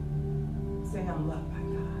you. Say, I'm loved by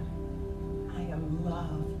God. I am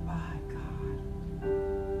loved by God.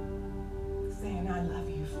 Saying, I love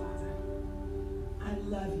you, Father. I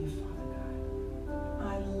love you, Father God.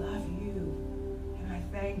 I love you. And I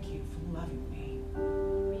thank you for loving me.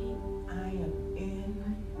 I am in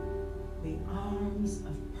the arms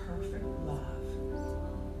of perfect love.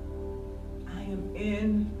 I am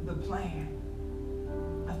in the plan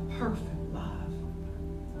of perfect love.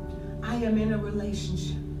 I am in a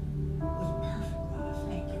relationship with perfect love.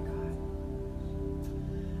 Thank you, God.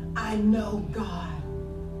 I know God,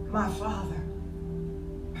 my Father,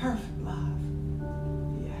 perfect love.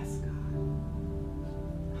 Yes, God.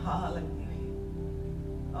 Hallelujah.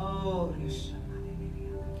 Oh,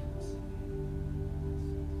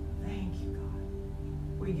 thank you, God.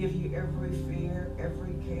 We give you every fear,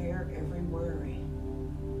 every care, every worry.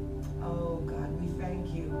 Oh, God, we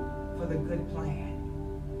thank you for the good plan,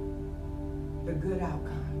 the good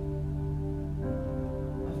outcome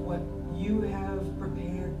of what you have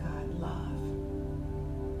prepared, God. Love.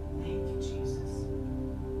 Thank you, Jesus.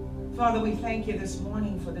 Father, we thank you this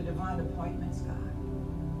morning for the divine appointments, God.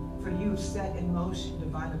 For you've set in motion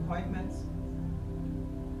divine appointments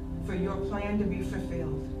for your plan to be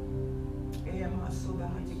fulfilled.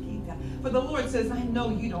 For the Lord says, I know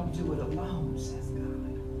you don't do it alone, says God.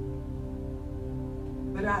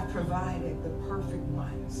 But I've provided the perfect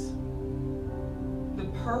ones. The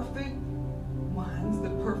perfect ones,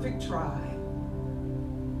 the perfect tribe.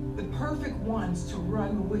 The perfect ones to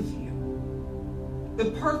run with you.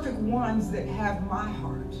 The perfect ones that have my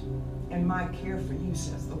heart and my care for you,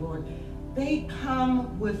 says the Lord. They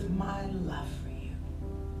come with my love for you.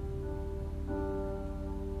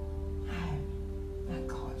 I've not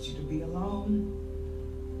called you to be alone.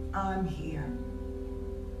 I'm here.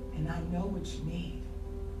 And I know what you need.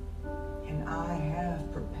 And I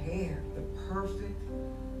have prepared the perfect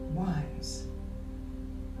ones.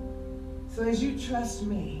 So as you trust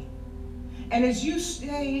me, and as you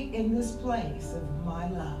stay in this place of my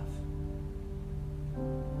love,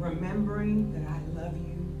 remembering that I love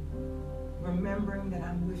you, remembering that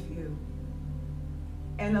I'm with you,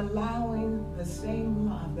 and allowing the same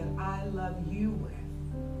love that I love you with,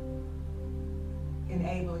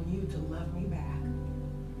 enabling you to love me back,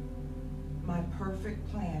 my perfect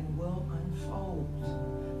plan will unfold.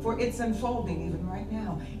 For it's unfolding even right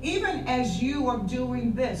now. Even as you are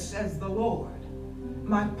doing this, says the Lord,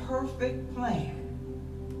 my perfect plan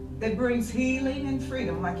that brings healing and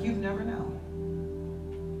freedom like you've never known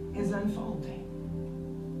is unfolding.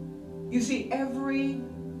 You see, every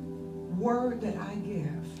word that I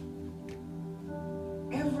give,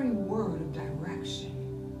 every word of direction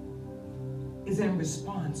is in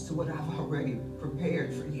response to what I've already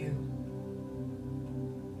prepared for you.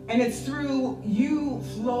 And it's through you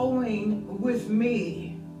flowing with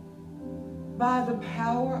me by the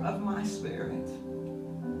power of my Spirit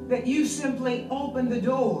that you simply open the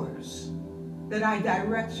doors that I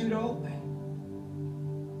direct you to open.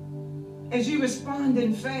 As you respond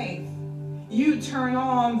in faith, you turn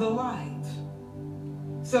on the light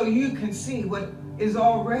so you can see what is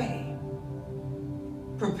already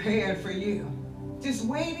prepared for you. Just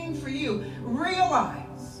waiting for you. Realize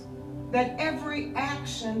that every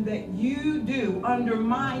action that you do under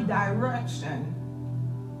my direction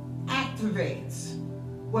activates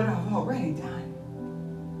what I've already done.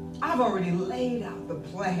 I've already laid out the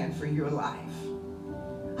plan for your life.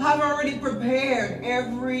 I've already prepared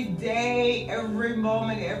every day, every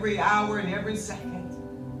moment, every hour, and every second.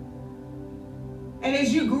 And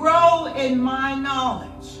as you grow in my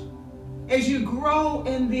knowledge, As you grow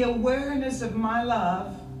in the awareness of my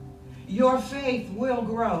love, your faith will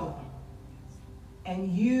grow, and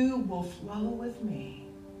you will flow with me,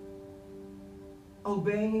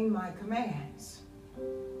 obeying my commands.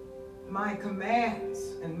 My commands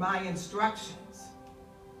and my instructions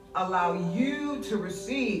allow you to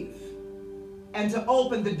receive and to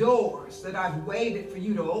open the doors that I've waited for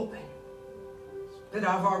you to open, that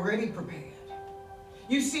I've already prepared.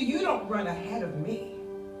 You see, you don't run ahead of me.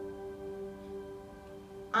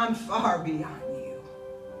 I'm far beyond you.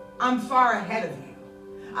 I'm far ahead of you.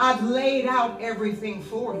 I've laid out everything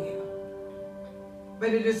for you.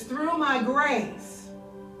 But it is through my grace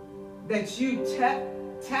that you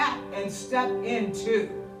tap and step into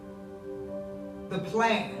the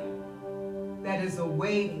plan that is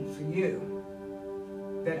awaiting for you,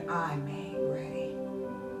 that I made ready.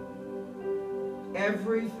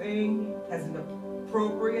 Everything has an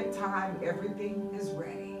appropriate time. Everything is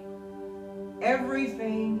ready.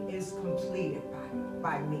 Everything is completed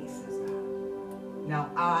by me, says God.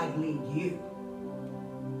 Now I lead you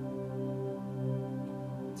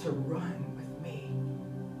to run with me.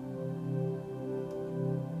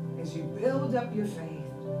 As you build up your faith,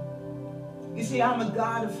 you see, I'm a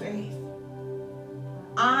God of faith.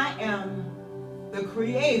 I am the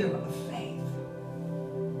creator of faith.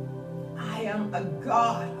 I am a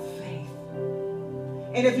God of faith.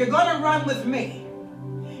 And if you're going to run with me,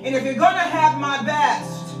 and if you're going to have my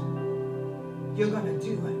best, you're going to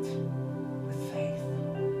do it with faith.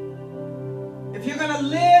 If you're going to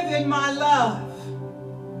live in my love,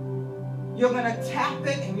 you're going to tap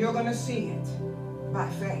it and you're going to see it by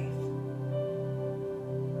faith.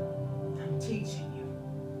 I'm teaching you.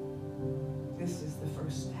 This is the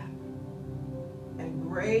first step.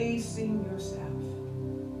 Embracing yourself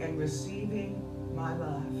and receiving my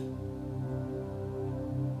love.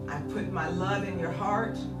 I put my love in your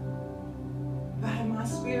heart by my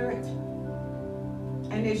Spirit.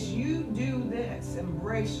 And as you do this,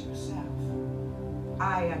 embrace yourself,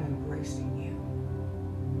 I am embracing you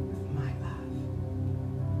with my love.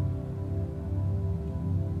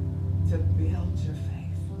 To build your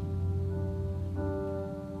faith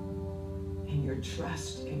and your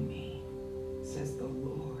trust in me, says the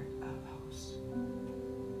Lord of hosts.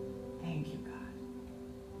 Thank you, God.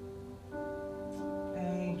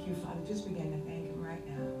 Thank you, Father. Just begin to thank him right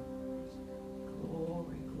now.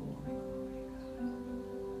 Glory, glory, glory, God.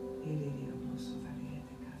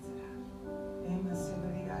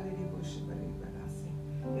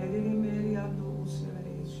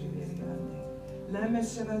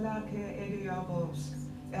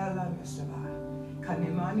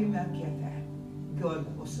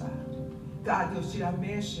 God, you should have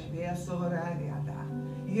mentioned the Soradiada.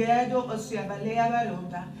 Yedo Osiabalea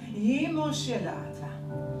Runda, Yimo Shelata,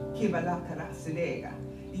 Kibalakara Sedega,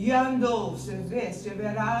 Yando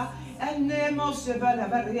Severa, and Nemo Sevala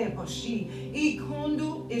Vareposhi,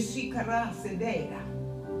 Ikundu Isikara Sedega,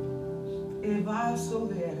 Eva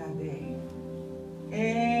Sovera de, E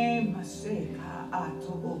Maseka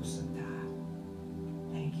Atobosata.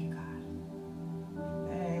 Thank you, God.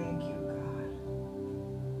 Thank you, God.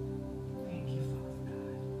 Thank you, Father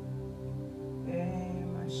God. E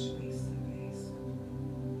Mashbis.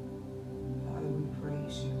 Father, we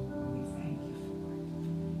praise you. We thank you for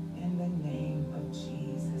it. In the name of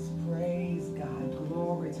Jesus. Praise God.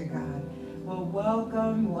 Glory to God. Well,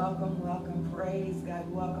 welcome, welcome, welcome. Praise God.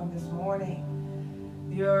 Welcome this morning.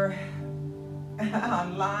 You're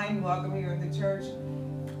online. Welcome here in the church.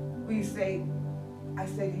 I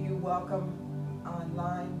say to you, welcome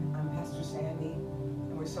online. I'm Pastor Sandy,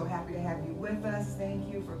 and we're so happy to have you with us. Thank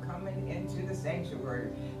you for coming into the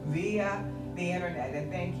sanctuary via the internet, and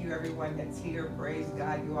thank you everyone that's here. Praise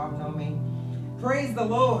God. You all know me. Praise the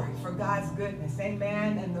Lord for God's goodness.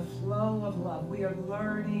 Amen. And the flow of love. We are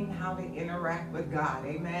learning how to interact with God.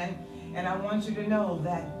 Amen. And I want you to know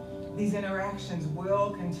that these interactions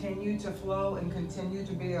will continue to flow and continue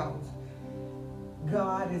to build.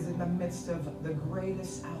 God is in the midst of the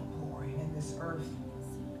greatest outpouring in this earth,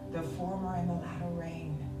 the former and the latter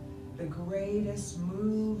rain, the greatest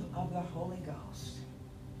move of the Holy Ghost.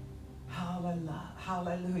 Hallelujah,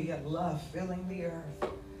 hallelujah, love filling the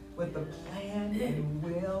earth with the plan and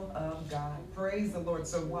will of God. Praise the Lord.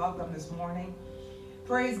 So welcome this morning.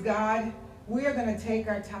 Praise God. We are going to take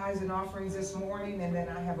our tithes and offerings this morning, and then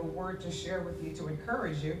I have a word to share with you to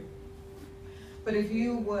encourage you. But if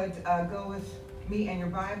you would go with me and your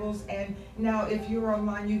Bibles, and now if you're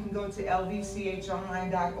online, you can go to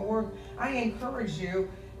lvchonline.org. I encourage you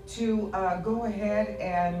to go ahead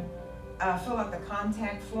and fill out the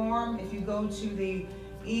contact form. If you go to the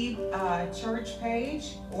church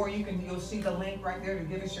page, or you'll see the link right there to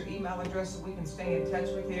give us your email address so we can stay in touch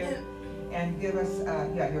with you and give us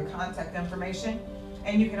your contact information.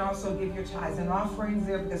 And you can also give your tithes and offerings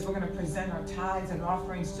there, because we're going to present our tithes and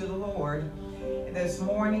offerings to the Lord this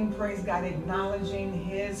morning. Praise God, acknowledging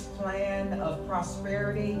His plan of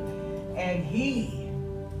prosperity. And He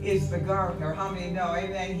is the gardener. How many know?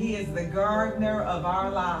 Amen. He is the gardener of our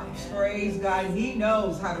lives. Praise God. He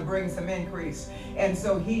knows how to bring some increase. And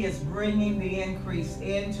so He is bringing the increase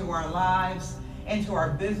into our lives, into our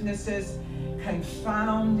businesses,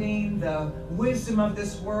 confounding the wisdom of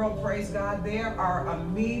this world. Praise God. There are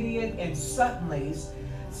immediate and suddenlies,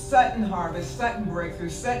 sudden harvest, sudden breakthrough,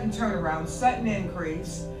 sudden turnaround, sudden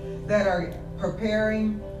increase that are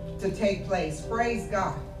preparing to take place. Praise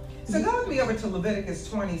God. So go with me over to Leviticus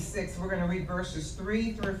 26. We're going to read verses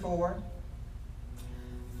 3 through 4.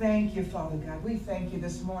 Thank you, Father God. We thank you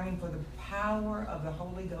this morning for the power of the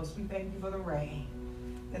Holy Ghost. We thank you for the rain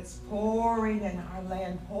that's pouring in our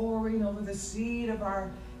land, pouring over the seed of our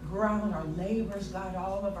ground, our labors, God,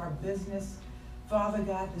 all of our business. Father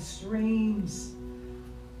God, the streams,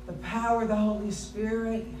 the power of the Holy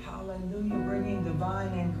Spirit, hallelujah, bringing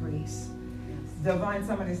divine increase. Divine,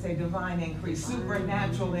 somebody say divine increase,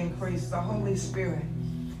 supernatural increase, the Holy Spirit.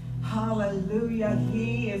 Hallelujah.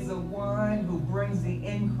 He is the one who brings the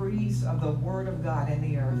increase of the Word of God in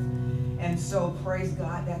the earth. And so, praise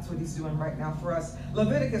God, that's what He's doing right now for us.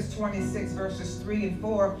 Leviticus 26, verses 3 and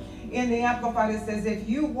 4. In the Amplified, it says, if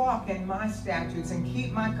you walk in my statutes and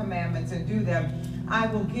keep my commandments and do them, I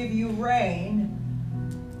will give you rain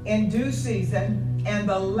in due season, and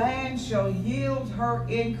the land shall yield her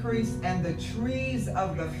increase, and the trees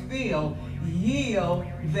of the field yield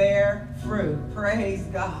their fruit. Praise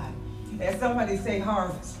God. And somebody say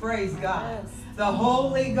harvest. Praise God. Yes. The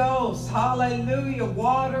Holy Ghost, hallelujah,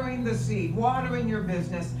 watering the seed, watering your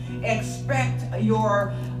business. Expect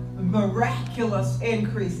your miraculous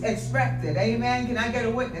increase. Expect it. Amen. Can I get a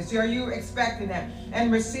witness? Are you expecting it?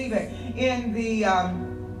 And receive it. In the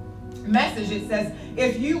Message, it says,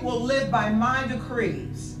 if you will live by my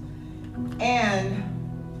decrees and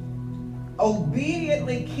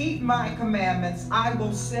obediently keep my commandments, I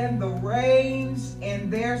will send the rains in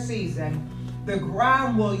their season. The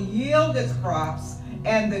ground will yield its crops,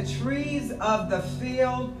 and the trees of the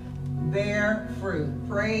field their fruit.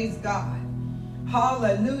 Praise God.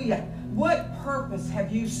 Hallelujah. What purpose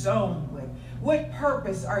have you sown with? What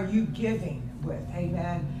purpose are you giving with?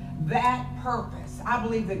 Amen. That purpose, I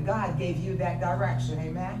believe that God gave you that direction.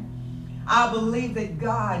 Amen. I believe that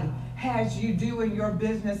God has you doing your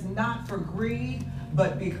business not for greed,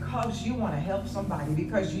 but because you want to help somebody,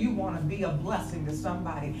 because you want to be a blessing to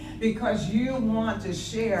somebody, because you want to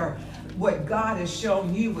share what God has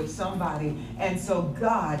shown you with somebody. And so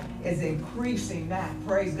God is increasing that,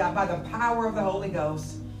 praise God, by the power of the Holy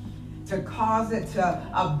Ghost, to cause it to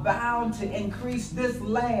abound, to increase this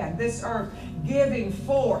land, this earth, giving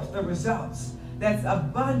forth the results that's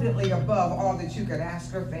abundantly above all that you could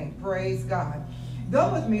ask or think. Praise God.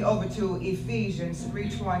 Go with me over to Ephesians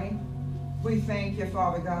 3:20. We thank you,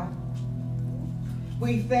 Father God.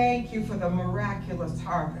 We thank you for the miraculous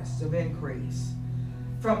harvest of increase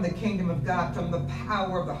from the kingdom of God, from the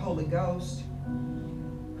power of the Holy Ghost,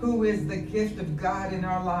 who is the gift of God in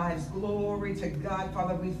our lives. Glory to God.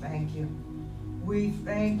 Father, we thank you. We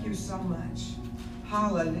thank you so much.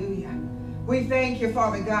 Hallelujah. We thank you,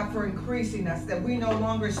 Father God, for increasing us, that we no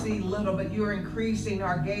longer see little, but you're increasing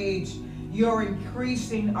our gauge. You're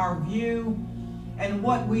increasing our view. And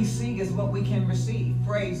what we see is what we can receive.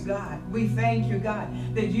 Praise God. We thank you, God,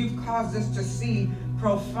 that you've caused us to see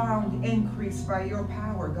profound increase by your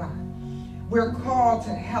power, God. We're called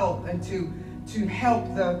to help and to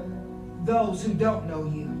help those who don't know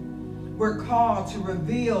you. We're called to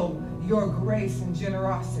reveal your grace and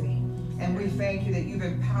generosity. And we thank you that you've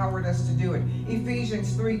empowered us to do it.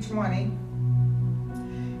 Ephesians 3:20.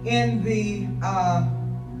 In the,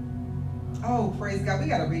 praise God, we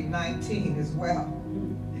got to read 19 as well.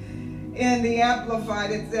 In the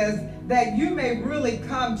Amplified, it says that you may really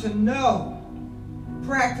come to know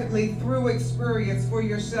practically through experience for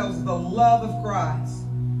yourselves the love of Christ,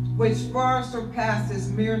 which far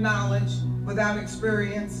surpasses mere knowledge without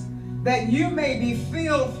experience, that you may be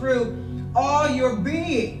filled through all your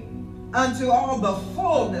being unto all the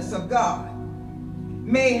fullness of God,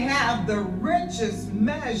 may have the richest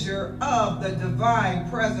measure of the divine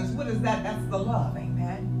presence. What is that? That's the love,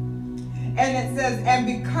 amen. And it says, and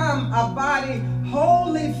become a body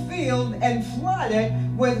wholly filled and flooded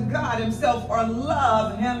with God himself, or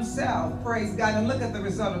love himself. Praise God. And look at the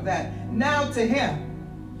result of that. Now to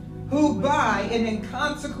him who by and in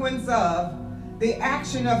consequence of the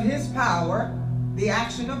action of his power, the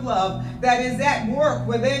action of love that is at work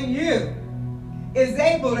within you, is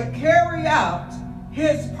able to carry out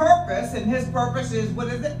his purpose, and his purpose is, what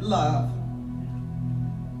is it? Love.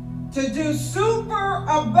 To do super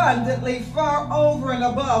abundantly, far over and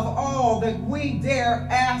above all that we dare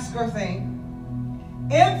ask or think,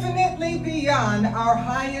 infinitely beyond our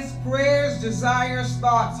highest prayers, desires,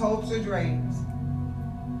 thoughts, hopes, or dreams.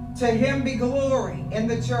 To him be glory in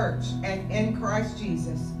the church and in Christ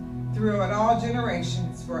Jesus throughout all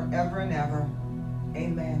generations, forever and ever.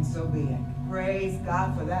 Amen. So be it. Praise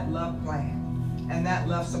God for that love plan and that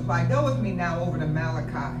love supply. Go with me now over to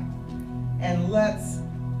Malachi, and let's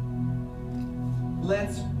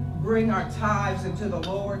bring our tithes into the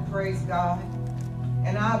Lord. Praise God.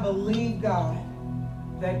 And I believe, God,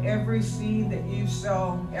 that every seed that you've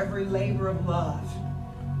sown, every labor of love,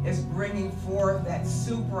 is bringing forth that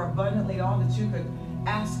super abundantly, all that you could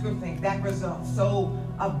ask or think. That result, so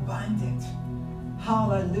abundant.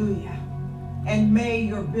 Hallelujah. And may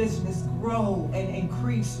your business grow and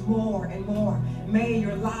increase more and more. May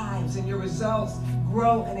your lives and your results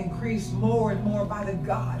grow and increase more and more by the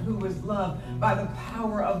God who is love, by the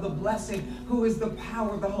power of the blessing, who is the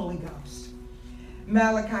power of the Holy Ghost.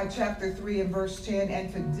 Malachi chapter 3 and verse 10.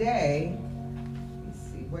 And today, let's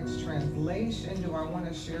see, which translation do I want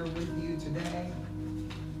to share with you today?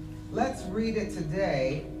 Let's read it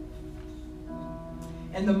today.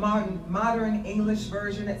 In the modern English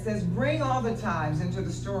version, it says, bring all the tithes into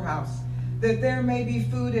the storehouse, that there may be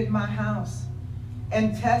food in my house.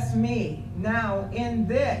 And test me now in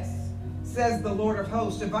this, says the Lord of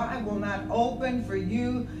hosts, if I will not open for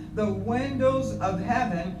you the windows of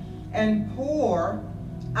heaven and pour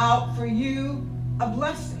out for you a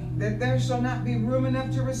blessing, that there shall not be room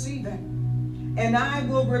enough to receive it. And I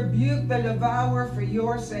will rebuke the devourer for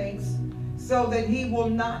your sakes, so that he will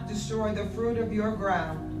not destroy the fruit of your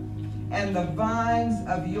ground, and the vines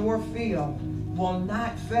of your field will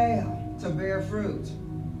not fail to bear fruit,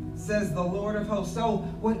 says the Lord of hosts. So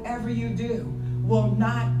whatever you do will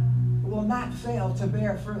not fail to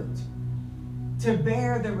bear fruit, to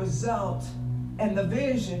bear the result and the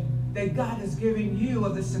vision that God has given you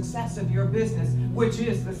of the success of your business, which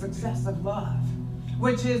is the success of love,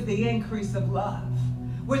 which is the increase of love,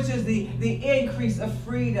 which is the increase of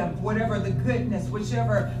freedom, whatever the goodness,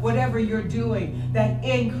 whatever you're doing, that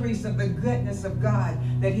increase of the goodness of God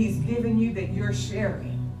that he's given you, that you're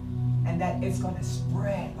sharing, and that it's going to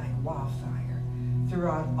spread like wildfire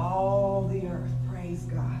throughout all the earth. Praise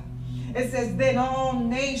God. It says, then all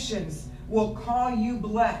nations will call you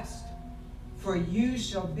blessed, for you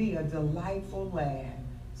shall be a delightful land,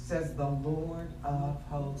 says the Lord of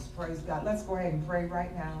hosts. Praise God. Let's go ahead and pray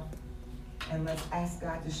right now. And let's ask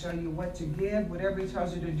God to show you what to give. Whatever he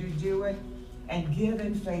tells you to do, do it. And give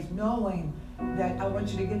in faith, knowing that I want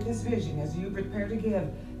you to get this vision as you prepare to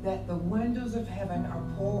give, that the windows of heaven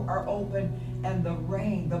are open, and the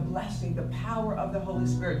rain, the blessing, the power of the Holy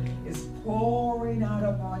Spirit is pouring out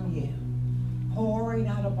upon you, pouring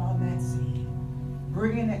out upon that seed,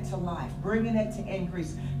 bringing it to life, bringing it to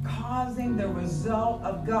increase, causing the result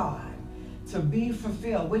of God to be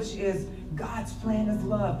fulfilled, which is God's plan is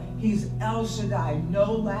love. He's El Shaddai,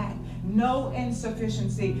 no lack, no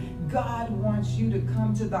insufficiency. God wants you to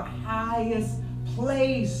come to the highest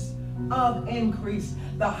place of increase,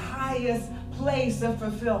 the highest place of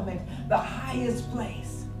fulfillment, the highest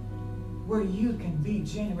place where you can be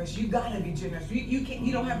generous. You got to be generous.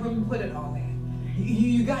 You don't have room to put it all in.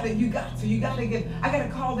 You got to give. I got to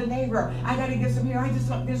call the neighbor. I got to give some here.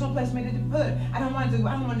 There's no place for me to put it. I don't want to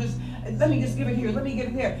just, let me just give it here. Let me give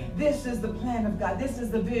it there. This is the plan of God. This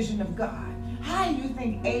is the vision of God. How do you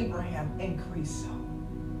think Abraham increased so?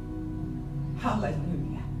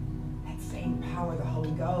 Hallelujah. That same power, the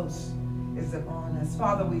Holy Ghost, is upon us.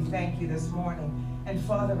 Father, we thank you this morning. And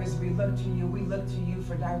Father, as we look to you, we look to you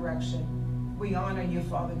for direction. We honor you,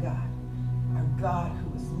 Father God, our God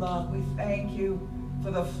who is love. We thank you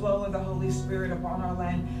for the flow of the Holy Spirit upon our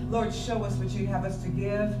land. Lord, show us what you have us to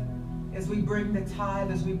give as we bring the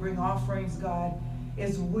tithe, as we bring offerings, God,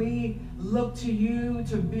 as we look to you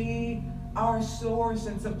to be our source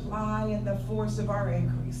and supply and the force of our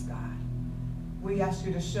increase, God. We ask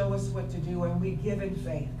you to show us what to do, and we give in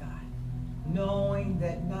faith, God, knowing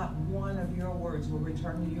that not one of your words will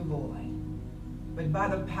return to you void. But by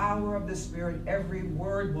the power of the Spirit, every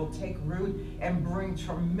word will take root and bring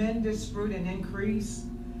tremendous fruit and increase.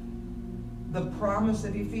 The promise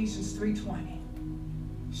of Ephesians 3:20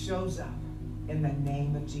 shows up in the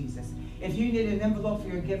name of Jesus. If you need an envelope for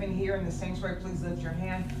your giving here in the sanctuary, please lift your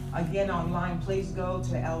hand. Again, online, please go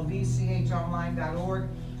to lvchonline.org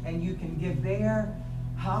and you can give there.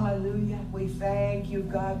 Hallelujah. We thank you,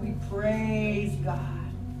 God. We praise God.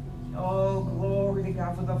 Oh, glory to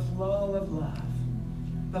God for the flow of love.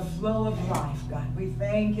 The flow of life, God. We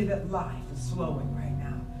thank you that life is flowing right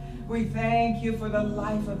now. We thank you for the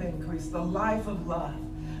life of increase, the life of love,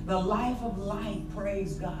 the life of light.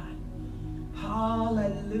 Praise God.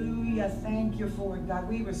 Hallelujah. Thank you for it, God.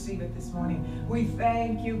 We receive it this morning. We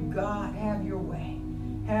thank you, God. Have your way.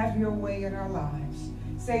 Have your way in our lives.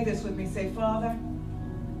 Say this with me. Say, Father,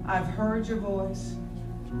 I've heard your voice.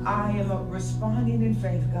 I am responding in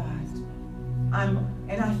faith, God.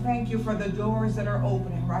 And I thank you for the doors that are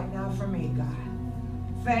opening right now for me, God.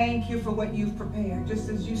 Thank you for what you've prepared. Just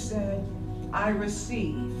as you said, I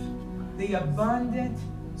receive the abundant,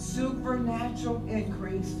 supernatural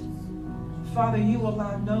increase. Father, you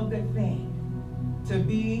allow no good thing to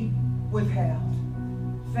be withheld.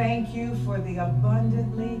 Thank you for the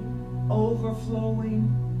abundantly overflowing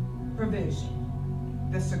provision,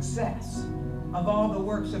 the success of all the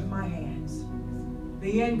works of my hands,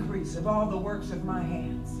 the increase of all the works of my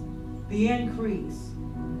hands, the increase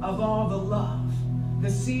of all the love, the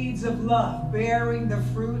seeds of love bearing the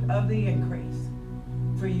fruit of the increase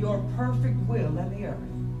for your perfect will in the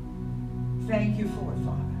earth. Thank you for it,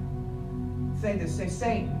 Father. Say this, say,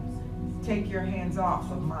 Satan, take your hands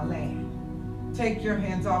off of my land. Take your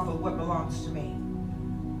hands off of what belongs to me.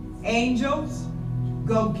 Angels,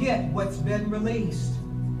 go get what's been released.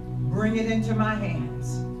 Bring it into my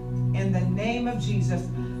hands. In the name of Jesus,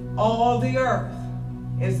 all the earth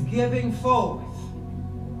is giving forth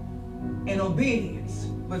in obedience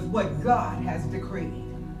with what God has decreed.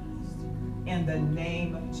 In the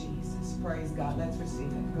name of Jesus. Praise God. Let's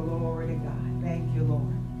receive it. Glory to God. Thank you,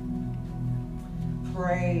 Lord.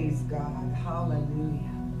 Praise God. Hallelujah.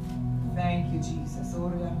 Thank you, Jesus.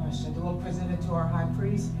 We'll present it to our high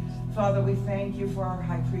priest. Father, we thank you for our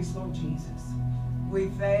high priest, Lord Jesus. We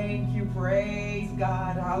thank you. Praise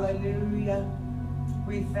God. Hallelujah.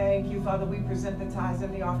 We thank you, Father. We present the tithes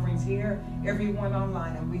and the offerings here, everyone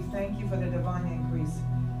online, and we thank you for the divine increase,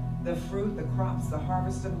 the fruit, the crops, the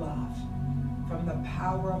harvest of love from the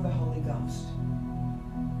power of the Holy Ghost.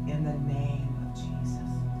 In the name of Jesus.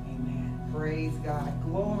 Amen. Praise God.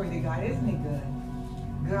 Glory to God. Isn't he good?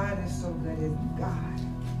 God is so good. God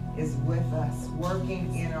is with us,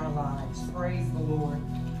 working in our lives. Praise the Lord.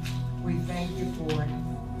 We thank you for it.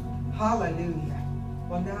 Hallelujah.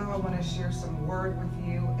 Well, now I want to share some word with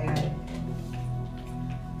you and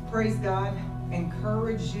praise God,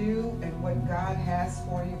 encourage you in what God has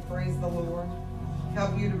for you. Praise the Lord.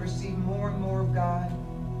 Help you to receive more and more of God.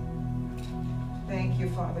 Thank you,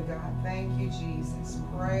 Father God. Thank you, Jesus.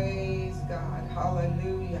 Praise God.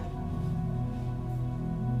 Hallelujah.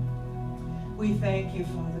 We thank you,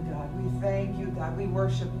 Father God. We thank you, God. We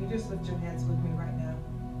worship you. Just lift your hands with me right now.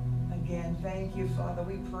 Again, thank you, Father.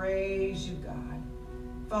 We praise you, God.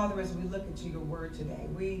 Father, as we look at your word today,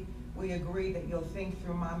 we agree that you'll think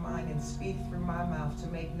through my mind and speak through my mouth to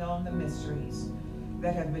make known the mysteries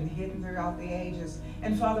that have been hidden throughout the ages.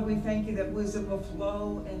 And Father, we thank you that wisdom will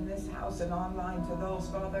flow in this house and online to those,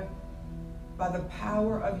 Father, by the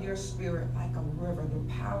power of your Spirit, like a river,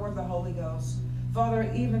 the power of the Holy Ghost.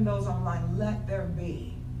 Father, even those online, let there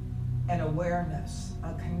be an awareness,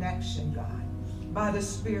 a connection, God, by the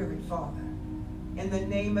Spirit, Father, in the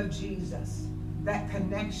name of Jesus, that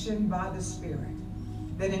connection by the Spirit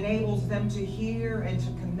that enables them to hear and to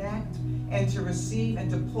connect and to receive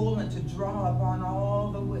and to pull and to draw upon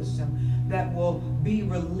all the wisdom that will be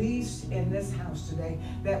released in this house today,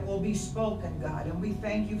 that will be spoken, God. And we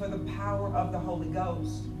thank you for the power of the Holy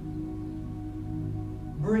Ghost,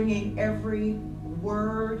 bringing every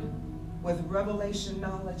word with revelation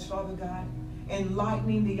knowledge, Father God,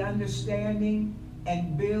 enlightening the understanding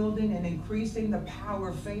and building and increasing the power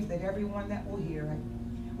of faith that everyone that will hear it.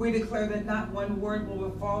 We declare that not one word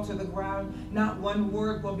will fall to the ground, not one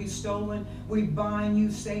word will be stolen. We bind you,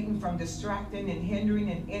 Satan, from distracting and hindering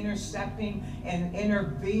and intercepting and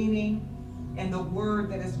intervening in the word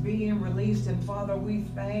that is being released. And Father, we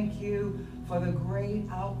thank you for the great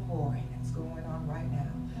outpouring that's going on right now,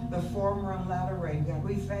 the former and latter rain, God.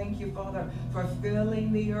 We thank you, Father, for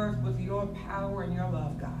filling the earth with your power and your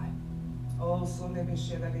love, God. Oh,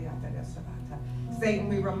 Satan,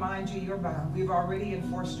 we remind you you're bound. We've already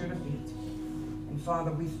enforced your defeat. And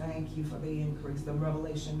Father, we thank you for the increase, the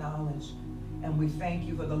revelation knowledge. And we thank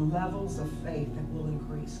you for the levels of faith that will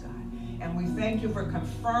increase, God. And we thank you for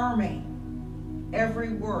confirming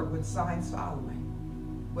every word with signs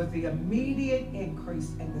following, with the immediate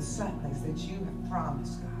increase in the suddenlies that you have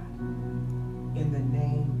promised, God. In the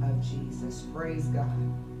name of Jesus. Praise God.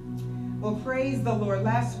 Well, praise the Lord.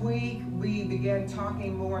 Last week, we began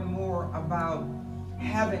talking more and more about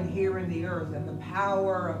heaven here in the earth, and the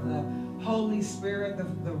power of the Holy Spirit,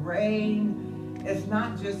 the rain. It's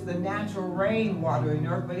not just the natural rain watering the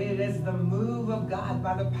earth, but it is the move of God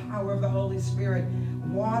by the power of the Holy Spirit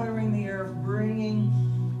watering the earth, bringing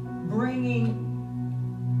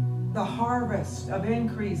the harvest of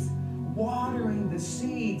increase, watering the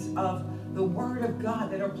seeds of the Word of God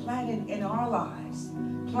that are planted in our lives,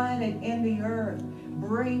 planted in the earth,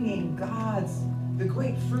 bringing the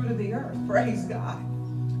great fruit of the earth. Praise God.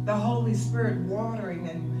 The Holy Spirit watering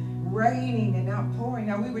and raining and outpouring.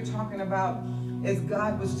 Now, we were talking about, as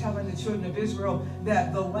God was telling the children of Israel,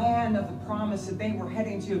 that the land of the promise that they were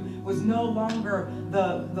heading to was no longer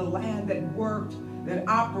the land that worked, that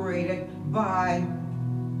operated by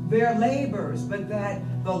their labors, but that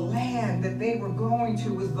the land that they were going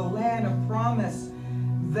to was the land of promise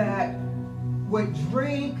that would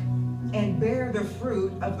drink and bear the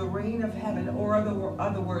fruit of the rain of heaven, or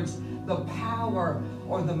other words, the power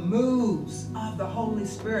or the moves of the Holy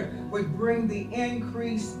Spirit would bring the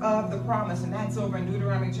increase of the promise. And that's over in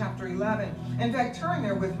Deuteronomy chapter 11. In fact, turn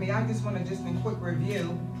there with me. I just want to just in quick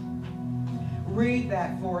review, read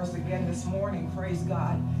that for us again this morning, praise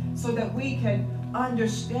God, so that we can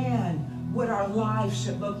understand what our lives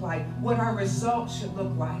should look like, what our results should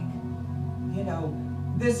look like. You know,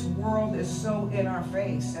 this world is so in our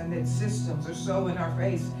face, and its systems are so in our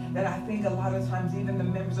face, that I think a lot of times, even the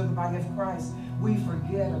members of the body of Christ, we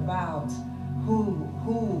forget about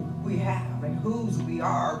who we have and whose we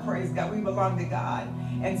are. Praise God. We belong to God.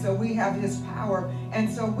 And so we have His power. And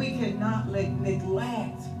so we cannot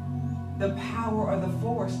neglect the power or the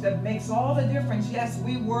force that makes all the difference. Yes,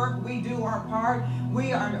 we work, we do our part.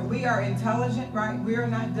 We are intelligent, right? We are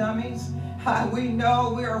not dummies. We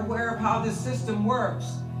know, we're aware of how this system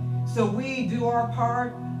works. So we do our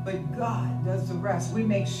part, but God does the rest. We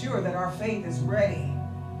make sure that our faith is ready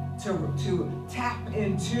to tap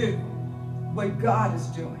into what God is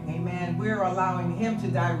doing. Amen. We're allowing Him to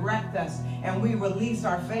direct us, and we release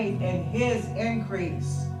our faith in His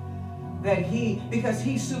increase. Because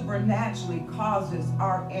He supernaturally causes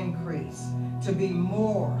our increase to be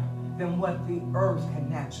more than what the earth can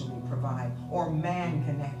naturally provide, or man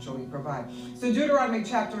can naturally provide. So Deuteronomy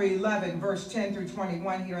chapter 11, verse 10 through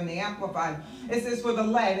 21 here in the Amplified, it says, for the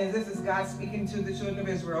land, and this is God speaking to the children of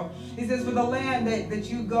Israel, He says, for the land that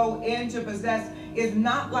you go in to possess is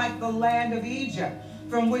not like the land of Egypt,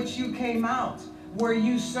 from which you came out, where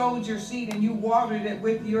you sowed your seed and you watered it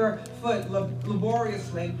with your foot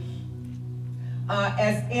laboriously,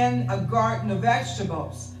 as in a garden of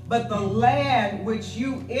vegetables. But the land which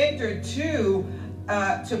you entered to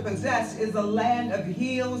possess is a land of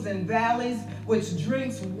hills and valleys, which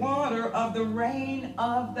drinks water of the rain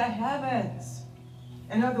of the heavens.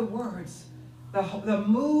 In other words, the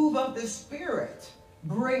move of the Spirit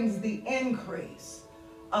brings the increase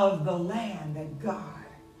of the land that God,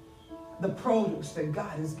 the produce that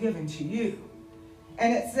God has given to you.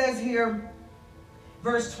 And it says here,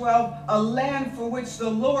 verse 12, a land for which the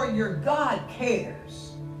Lord your God cares.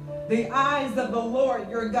 The eyes of the Lord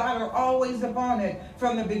your God are always upon it,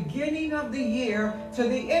 from the beginning of the year to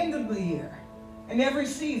the end of the year. In every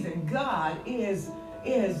season, God is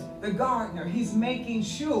the gardener. He's making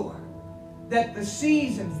sure that the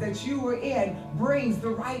seasons that you were in brings the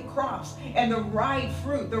right crops and the right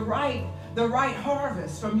fruit, the right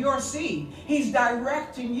harvest from your seed. He's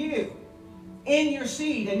directing you in your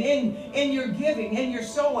seed and in your giving, in your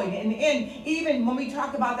sowing, and even when we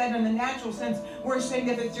talk about that in the natural sense, we're saying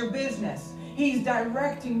if it's your business, He's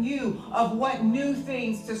directing you of what new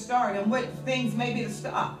things to start and what things maybe to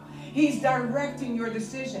stop. He's directing your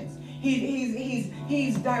decisions.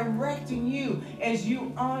 He's directing you as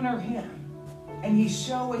you honor Him, and He's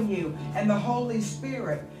showing you, and the Holy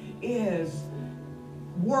Spirit is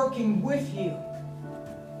working with you,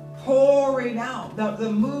 pouring out,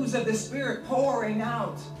 the moves of the Spirit pouring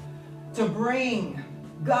out to bring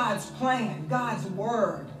God's plan, God's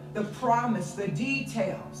word, the promise, the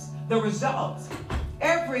details, the results.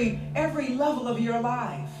 Every level of your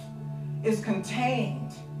life is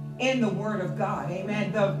contained in the Word of God.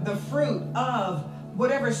 Amen. The fruit of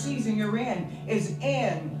whatever season you're in is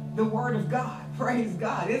in the Word of God. Praise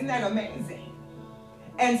God. Isn't that amazing?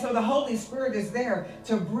 And so the Holy Spirit is there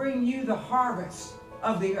to bring you the harvest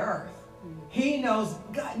of the earth. He knows,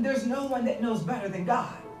 God, there's no one that knows better than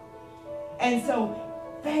God. And so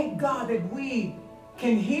thank God that we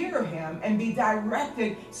can hear Him and be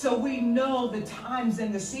directed, so we know the times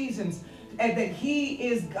and the seasons, and that He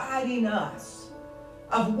is guiding us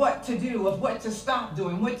of what to do, of what to stop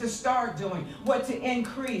doing, what to start doing, what to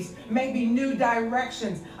increase, maybe new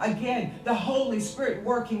directions. Again, the Holy Spirit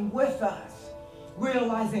working with us.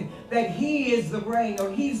 realizing that he is the rain,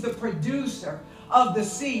 or he's the producer of the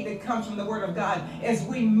seed that comes from the word of God. As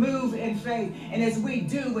we move in faith, and as we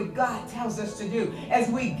do what God tells us to do, as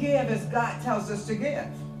we give as God tells us to give,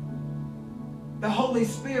 the Holy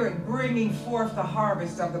Spirit bringing forth the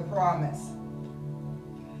harvest of the promise.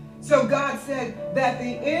 So God said that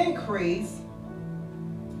the increase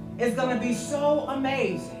is going to be so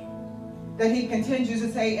amazing that he continues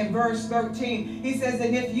to say in verse 13, he says,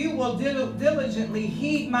 and if you will diligently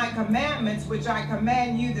heed my commandments, which I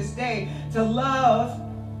command you this day, to love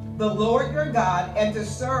the Lord your God and to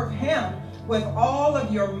serve him with all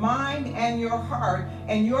of your mind and your heart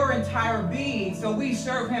and your entire being. So we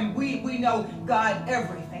serve him. We know God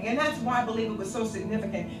everything. And that's why I believe it was so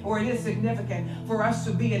significant, or it is significant, for us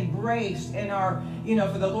to be embraced in our,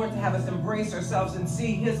 for the Lord to have us embrace ourselves and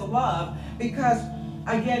see his love. Because,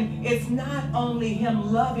 again, it's not only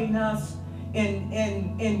him loving us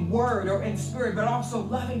in word or in spirit, but also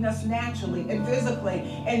loving us naturally and physically,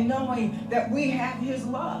 and knowing that we have his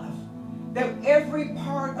love. That every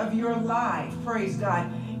part of your life, praise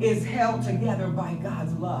God, is held together by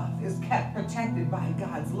God's love, is kept protected by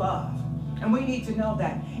God's love. And we need to know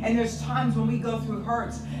that. And there's times when we go through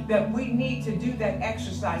hurts that we need to do that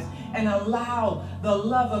exercise and allow the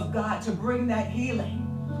love of God to bring that healing,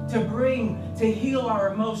 to heal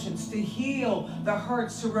our emotions, to heal the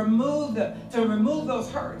hurts, to remove those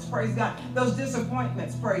hurts, praise God, those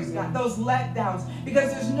disappointments, praise God, those letdowns,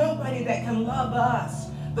 because there's nobody that can love us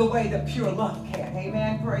the way that pure love can.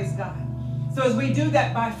 Amen. Praise God. So as we do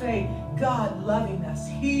that by faith, God loving us,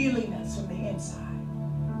 healing us from the inside.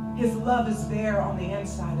 His love is there on the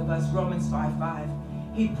inside of us. Romans 5:5.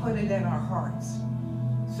 He put it in our hearts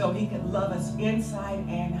so he can love us inside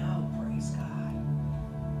and out. Praise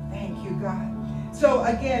God. Thank you, God. So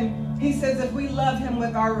again, he says if we love him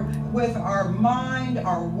with our mind,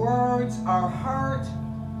 our words, our heart,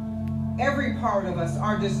 every part of us,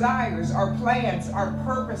 our desires, our plans, our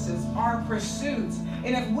purposes, our pursuits.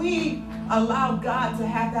 And if we allow God to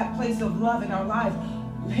have that place of love in our life,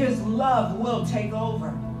 his love will take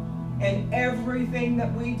over. And everything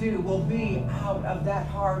that we do will be out of that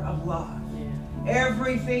heart of love. Yeah.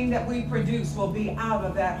 Everything that we produce will be out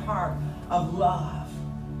of that heart of love.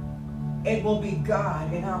 It will be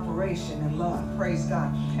God in operation in love. Praise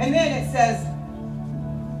God. And then it says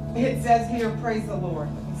here, praise the Lord.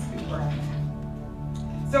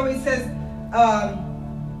 So he says,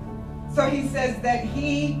 that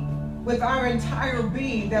he, with our entire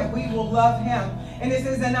being, that we will love him. And it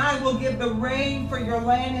says, and I will give the rain for your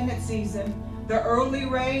land in its season, the early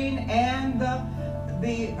rain and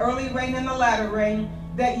the early rain and the latter rain,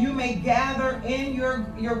 that you may gather in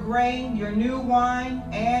your grain, your new wine,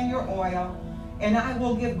 and your oil. And I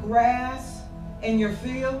will give grass in your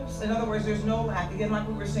fields. In other words, there's no lack. Again, like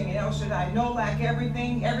we were singing, El Shaddai, no lack,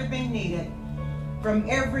 everything needed. From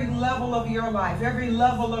every level of your life, every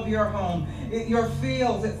level of your home, your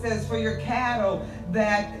fields, it says, for your cattle,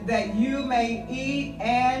 that you may eat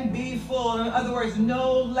and be full. In other words,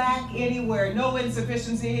 no lack anywhere, no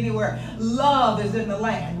insufficiency anywhere. Love is in the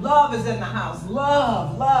land. Love is in the house.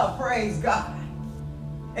 Love, praise God.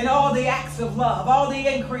 And all the acts of love, all the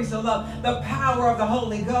increase of love, the power of the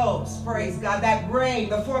Holy Ghost, praise God, that rain,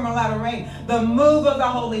 the former latter rain, the move of the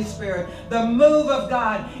Holy Spirit, the move of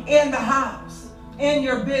God in the house, in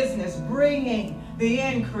your business, bringing the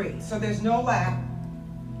increase. So there's no lack.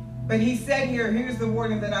 But he said here, here's the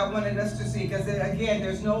wording that I wanted us to see, because again,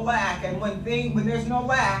 there's no lack. And when there's no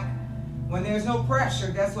lack, when there's no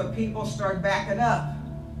pressure, guess what? People start backing up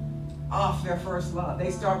off their first love.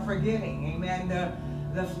 They start forgetting. Amen.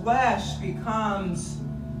 The flesh becomes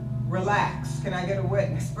relaxed. Can I get a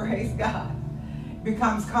witness? Praise God.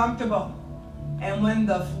 Becomes comfortable. And when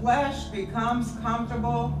the flesh becomes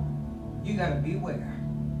comfortable, you got to beware.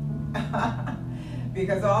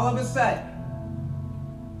 Because all of a sudden,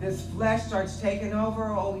 this flesh starts taking over.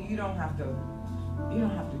 Oh, you don't have to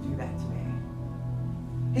do that today.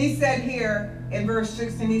 He said here in verse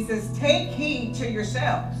 16, he says, take heed to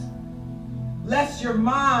yourselves, lest your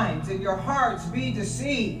minds and your hearts be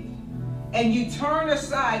deceived, and you turn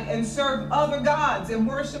aside and serve other gods and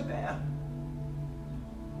worship them.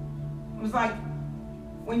 It was like,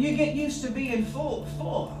 when you get used to being full,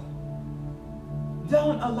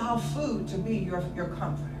 don't allow food to be your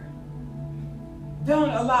comforter.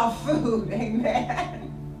 Don't allow food,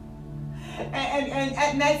 amen.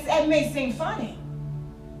 And that may seem funny,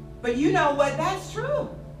 but you know what? That's true.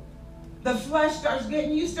 The flesh starts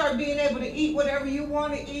you start being able to eat whatever you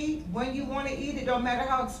want to eat, when you want to eat it, don't matter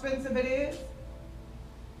how expensive it is.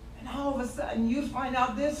 And all of a sudden you find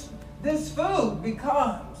out this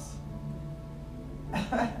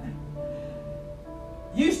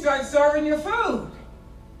you start serving your food.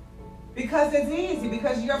 Because it's easy,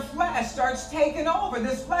 because your flesh starts taking over.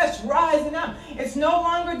 This flesh rising up. It's no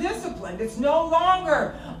longer disciplined. It's no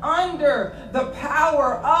longer under the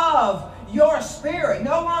power of your spirit.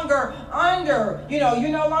 No longer under, you're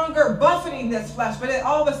no longer buffeting this flesh, but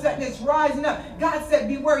all of a sudden it's rising up. God said,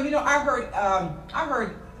 beware. I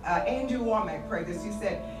heard Andrew Womack pray this. He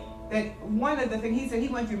said that one of the things, he said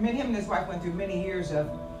him and his wife went through many years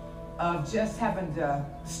of just having to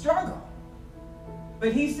struggle.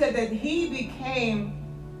 But he said that he became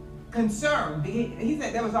concerned. He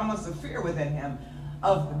said there was almost a fear within him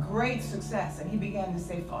of the great success. And he began to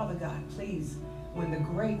say, Father God, please, when the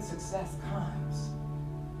great success comes,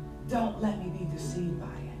 don't let me be deceived by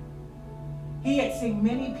it. He had seen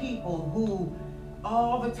many people who,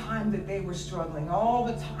 all the time that they were struggling, all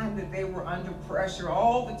the time that they were under pressure,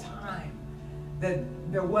 all the time that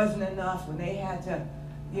there wasn't enough, when they had to,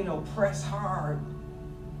 press hard,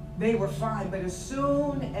 they were fine. But as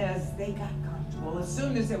soon as they got comfortable, as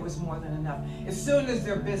soon as there was more than enough, as soon as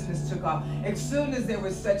their business took off, as soon as there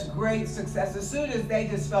was such great success, as soon as they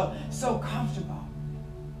just felt so comfortable,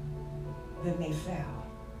 then they fell.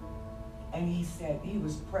 And he said, he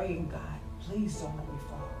was praying, God, please don't let me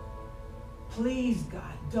fall. Please,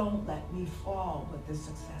 God, don't let me fall when the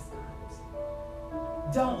success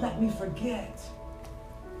comes. Don't let me forget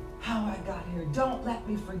how I got here. Don't let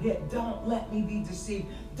me forget. Don't let me be deceived.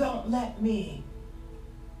 Don't let me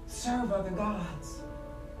serve other gods.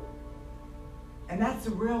 And that's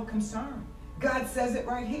a real concern. God says it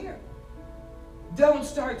right here. Don't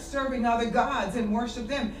start serving other gods and worship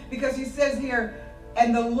them. Because he says here,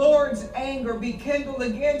 and the Lord's anger be kindled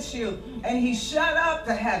against you, and he shut up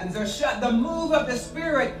the heavens, or shut the move of the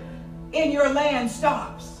Spirit in your land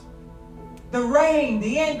stops. The rain,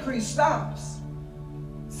 the increase stops.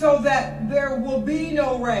 So that there will be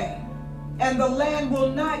no rain, and the land will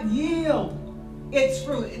not yield its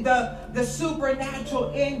fruit, the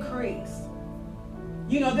supernatural increase.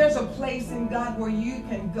 There's a place in God where you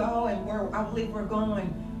can go, and where I believe we're going,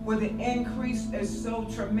 where the increase is so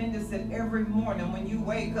tremendous that every morning when you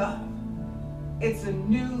wake up, it's a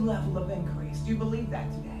new level of increase. Do you believe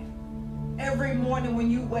that today? Every morning when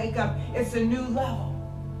you wake up, it's a new level.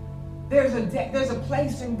 There's a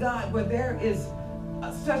place in God where there is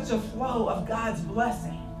such a flow of God's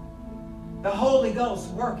blessing, the Holy Ghost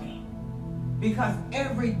working, because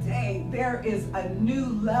every day there is a new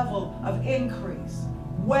level of increase,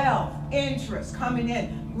 wealth, interest coming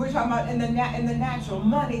in. We're talking about in the natural,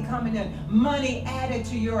 money coming in, money added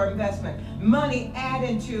to your investment, money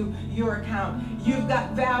added to your account. You've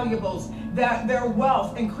got valuables, their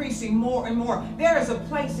wealth increasing more and more. There is a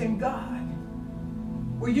place in God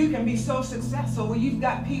where you can be so successful, where you've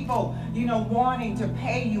got people, wanting to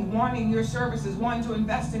pay you, wanting your services, wanting to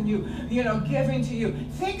invest in you, giving to you.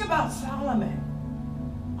 Think about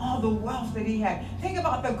Solomon, all the wealth that he had. Think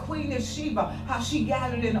about the Queen of Sheba, how she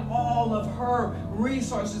gathered in all of her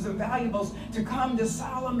resources and valuables to come to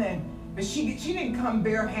Solomon. But she didn't come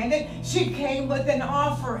barehanded. She came with an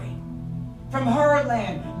offering from her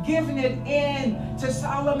land, giving it in to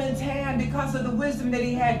Solomon's hand because of the wisdom that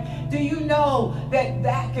he had. Do you know that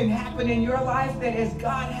that can happen in your life, that as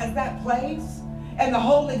God has that place and the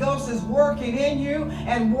Holy Ghost is working in you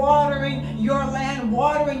and watering your land,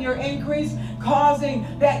 watering your increase, causing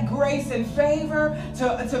that grace and favor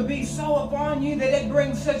to be so upon you that it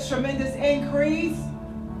brings such tremendous increase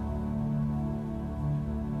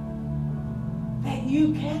that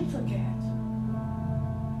you can forget?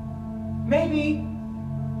 Maybe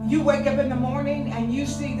you wake up in the morning and you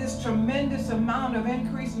see this tremendous amount of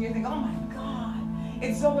increase and you think, oh my God,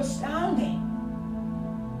 it's so astounding.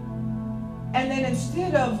 And then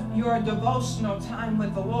instead of your devotional time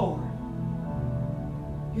with the Lord,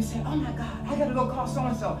 you say, oh my God, I got to go call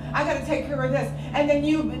so-and-so. I got to take care of this. And then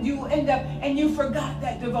you end up and you forgot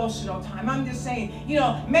that devotional time. I'm just saying,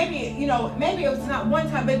 maybe it's not one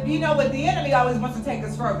time, but what, the enemy always wants to take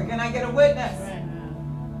us further. Can I get a witness? Right.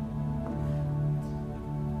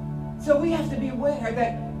 So we have to be aware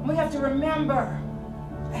that we have to remember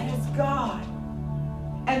that it's God,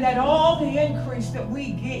 and that all the increase that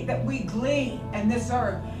we glean in this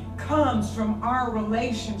earth comes from our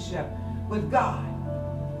relationship with God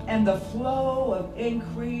and the flow of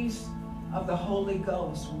increase of the Holy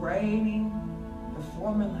Ghost raining, the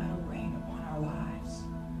forming latter rain upon our lives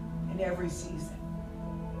in every season.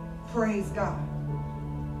 Praise God.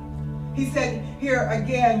 He said here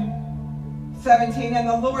again, 17, and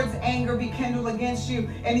the Lord's anger be kindled against you,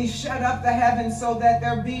 and he shut up the heavens so that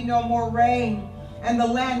there be no more rain, and the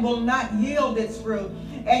land will not yield its fruit,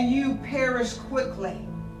 and you perish quickly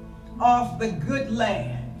off the good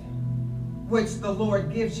land which the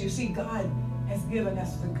Lord gives you. See, God has given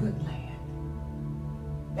us the good land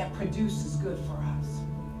that produces good for us.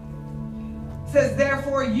 It says,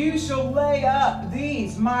 therefore you shall lay up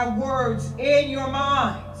these, my words, in your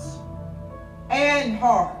minds and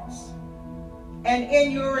hearts and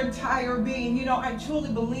in your entire being. You know, I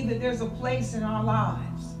truly believe that there's a place in our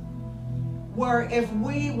lives where if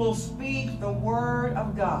we will speak the word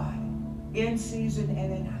of God in season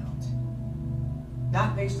and in out,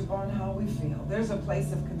 not based upon how we feel, there's a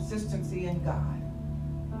place of consistency in God.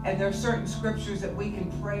 And there are certain scriptures that we can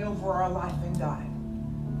pray over our life in God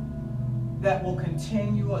that will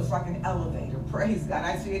continue. It's like an elevator. Praise God.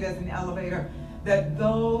 I see it as an elevator. That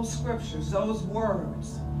those scriptures, those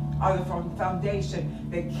words are the foundation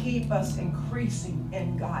that keep us increasing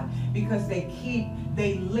in God, because they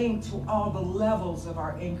link to all the levels of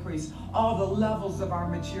our increase, all the levels of our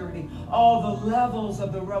maturity, all the levels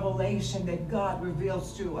of the revelation that God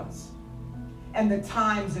reveals to us, and the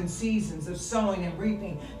times and seasons of sowing and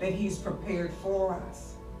reaping that he's prepared for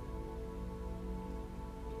us.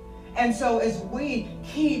 And so as we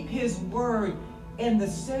keep his word in the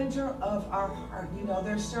center of our heart, you know,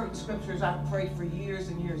 there's certain scriptures I've prayed for years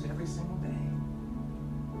and years every single day.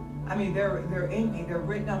 I mean, they're in me. They're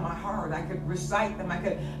written on my heart. I could recite them.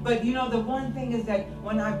 But you know, the one thing is that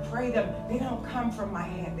when I pray them, they don't come from my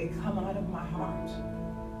head. They come out of my heart.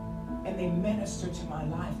 And they minister to my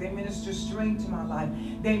life. They minister strength to my life.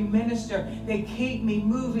 They keep me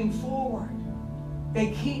moving forward.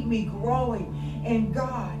 They keep me growing in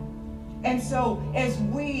God. And so as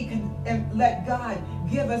we can let God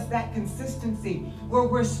give us that consistency where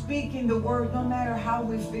we're speaking the word no matter how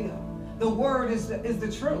we feel. The word is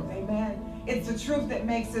the truth, amen. It's the truth that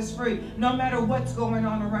makes us free, no matter what's going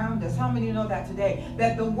on around us. How many know that today?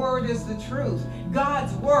 That the word is the truth.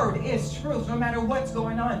 God's word is truth, no matter what's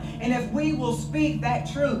going on. And if we will speak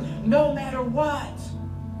that truth, no matter what,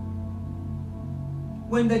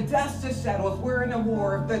 when the dust is settled, if we're in a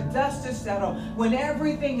war, if the dust is settled, when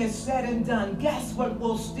everything is said and done, guess what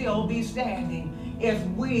will still be standing? If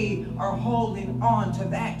we are holding on to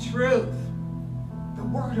that truth, the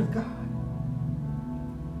word of God.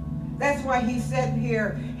 That's why he said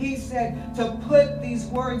here, he said to put these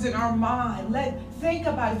words in our mind. Think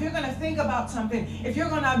about it. If you're going to think about something, if you're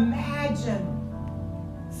going to imagine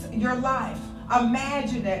your life,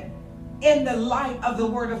 imagine it in the light of the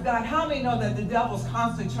word of God. How many know that the devil's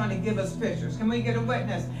constantly trying to give us pictures? Can we get a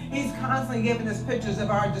witness? He's constantly giving us pictures of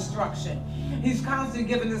our destruction. He's constantly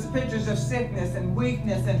giving us pictures of sickness and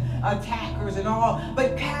weakness and attackers and all.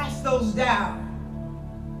 But cast those down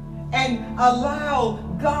and allow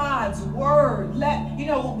God's word.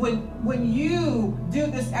 When you do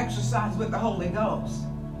this exercise with the Holy Ghost,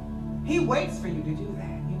 he waits for you to do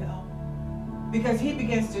that. Because he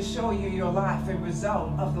begins to show you your life a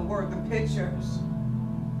result of the word, the pictures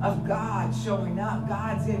of God showing up,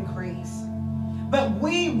 God's increase. But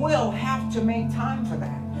we will have to make time for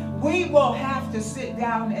that. We will have to sit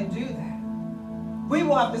down and do that. We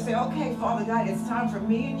will have to say, okay, Father God, it's time for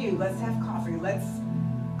me and you. Let's have coffee.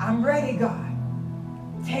 I'm ready, God.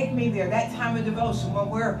 Take me there. That time of devotion when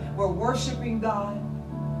we're worshiping God,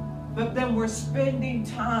 but then we're spending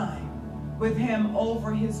time with him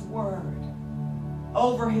over his word,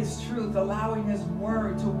 over his truth, allowing his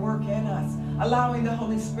word to work in us, allowing the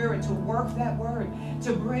Holy Spirit to work that word,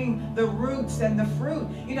 to bring the roots and the fruit.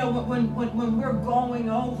 When we're going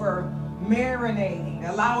over marinating,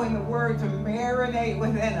 allowing the word to marinate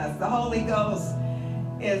within us, the Holy Ghost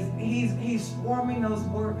he's forming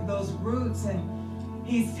those roots, and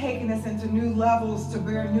he's taking us into new levels to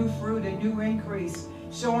bear new fruit and new increase,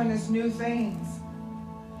 showing us new things.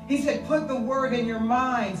 He said, put the word in your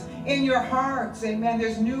minds, in your hearts. Amen.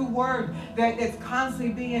 There's new word that is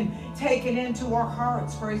constantly being taken into our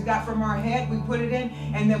hearts. Praise God. From our head, we put it in,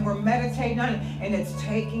 and then we're meditating on it, and it's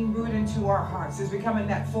taking root into our hearts. It's becoming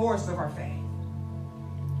that force of our faith.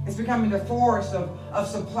 It's becoming the force of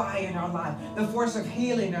supply in our life, the force of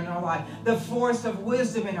healing in our life, the force of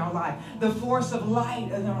wisdom in our life, the force of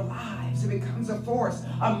light in our lives. It becomes a force,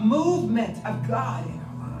 a movement of God in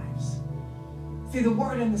our lives. See, the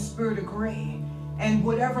word and the spirit agree. And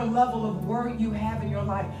whatever level of word you have in your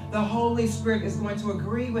life, the Holy Spirit is going to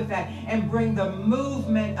agree with that and bring the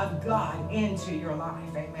movement of God into your life.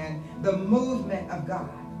 Amen. The movement of God.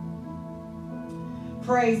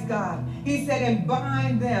 Praise God. He said, and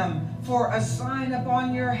bind them for a sign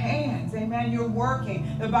upon your hands. Amen. You're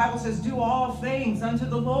working. The Bible says, do all things unto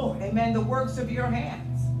the Lord. Amen. The works of your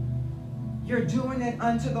hands. You're doing it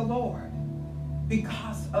unto the Lord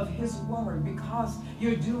because of his word, because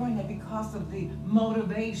you're doing it because of the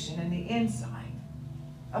motivation and the insight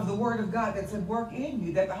of the Word of God that's at work in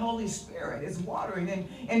you, that the Holy Spirit is watering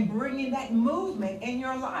and bringing that movement in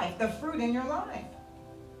your life, the fruit in your life.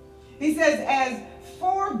 He says, as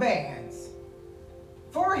 4 bands,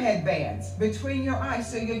 forehead bands between your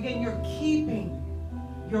eyes, so again, you're keeping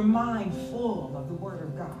your mind full of the Word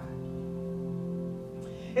of God.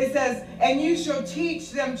 It says, and you shall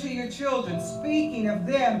teach them to your children, speaking of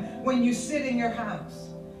them when you sit in your house,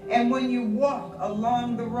 and when you walk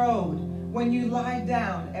along the road, when you lie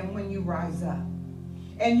down, and when you rise up.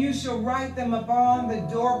 And you shall write them upon the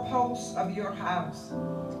doorposts of your house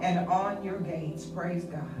and on your gates. Praise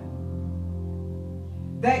God.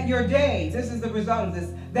 That your days, this is the result of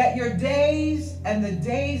this, that your days and the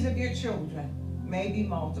days of your children may be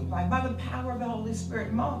multiplied by the power of the Holy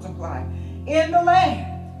Spirit, multiplied in the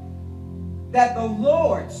land that the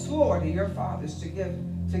Lord swore to your fathers to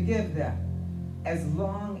give them, as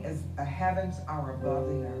long as the heavens are above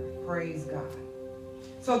the earth. Praise God.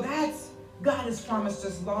 So that's, God has promised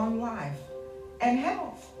us long life and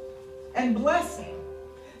health and blessing.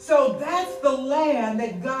 So that's the land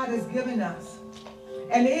that God has given us.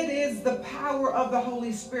 And it is the power of the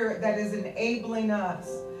Holy Spirit that is enabling us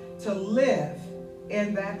to live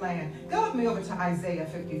in that land. Go with me over to Isaiah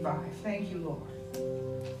 55. Thank you, Lord.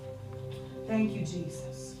 Thank you,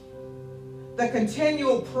 Jesus. The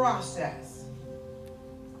continual process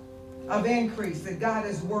of increase that God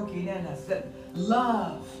is working in us, that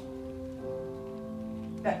love,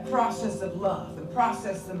 that process of love, the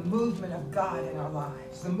process, the movement of God in our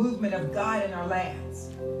lives, the movement of God in our lands.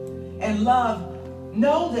 And love,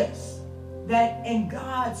 know this, that in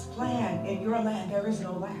God's plan in your land, there is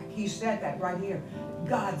no lack. He said that right here.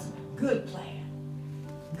 God's good plan,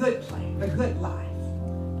 the good life.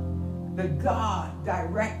 The God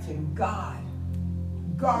directing, God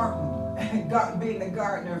being the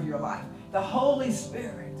gardener of your life. The Holy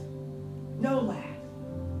Spirit. No lack.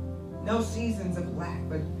 No seasons of lack,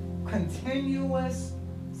 but continuous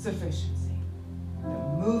sufficiency. The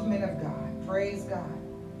movement of God. Praise God.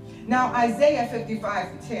 Now, Isaiah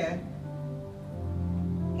 55:10.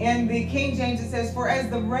 In the King James it says, for as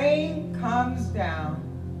the rain comes down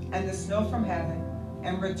and the snow from heaven,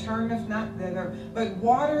 and returneth not thither, but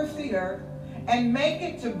watereth the earth, and make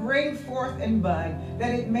it to bring forth and bud,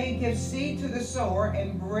 that it may give seed to the sower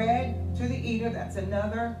and bread to the eater. That's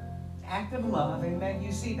another act of love. Amen.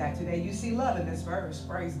 You see that today. You see love in this verse.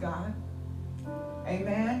 Praise God.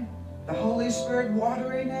 Amen. The Holy Spirit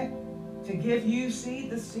watering it to give you seed,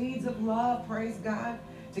 the seeds of love. Praise God.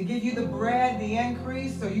 To give you the bread, the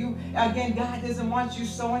increase. So you, again, God doesn't want you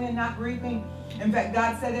sowing and not reaping. In fact,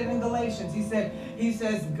 God said it in Galatians. He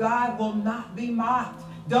says, God will not be mocked.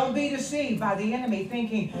 Don't be deceived by the enemy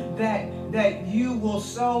thinking that you will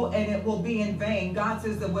sow and it will be in vain. God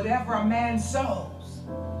says that whatever a man sows,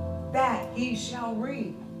 that he shall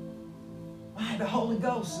reap. Why? The Holy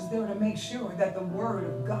Ghost is there to make sure that the word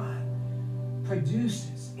of God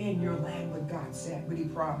produces in your land what God said, what he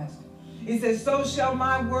promised. He says, so shall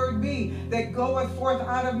my word be that goeth forth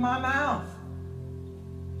out of my mouth.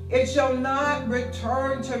 It shall not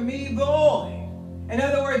return to me void. In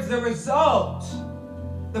other words, the result,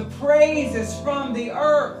 the praises from the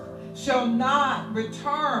earth shall not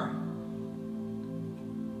return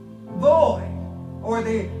void, or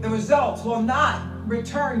the results will not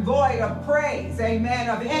return void of praise, amen,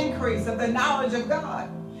 of increase, of the knowledge of God.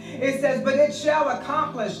 It says, but it shall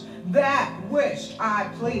accomplish that which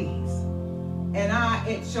I please, and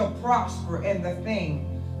it shall prosper in the thing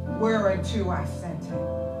whereunto I sent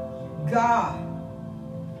it. God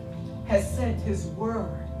has sent his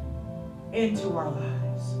word into our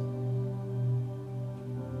lives.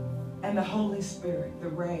 And the Holy Spirit, the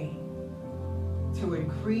rain, to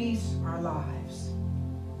increase our lives.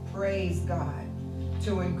 Praise God.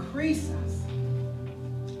 To increase us.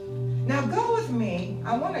 Now go with me.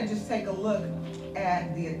 I want to just take a look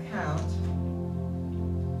at the account,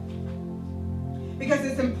 because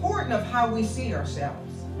it's important of how we see ourselves.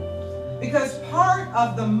 Because part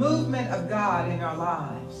of the movement of God in our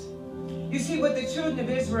lives, you see, with the children of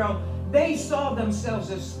Israel, they saw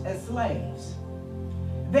themselves as slaves.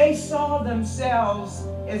 They saw themselves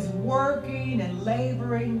as working and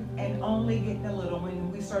laboring and only getting a little.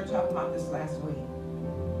 When we started talking about this last week.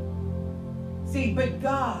 See, but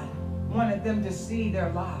God wanted them to see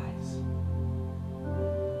their lives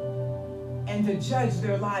and to judge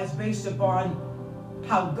their lives based upon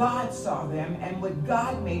how God saw them and what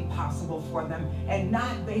God made possible for them, and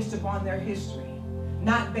not based upon their history,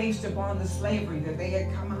 not based upon the slavery that they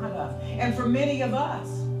had come out of. And for many of us,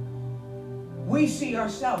 we see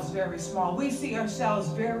ourselves very small. We see ourselves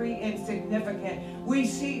very insignificant. We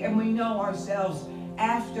see and we know ourselves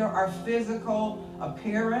after our physical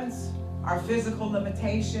appearance, our physical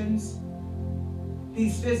limitations,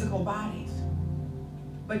 these physical bodies.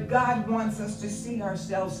 But God wants us to see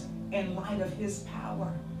ourselves in light of his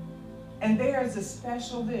power. And there is a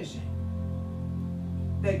special vision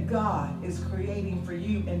that God is creating for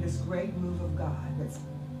you in this great move of God that's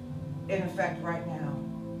in effect right now,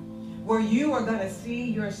 where you are going to see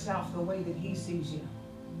yourself the way that he sees you,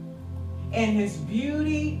 in his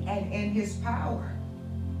beauty and in his power.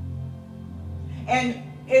 And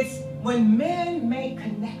it's when men make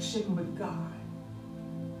connection with God,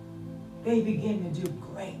 they begin to do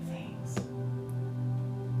great things.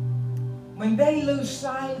 When they lose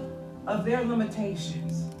sight of their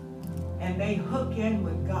limitations and they hook in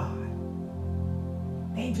with God,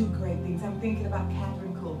 they do great things. I'm thinking about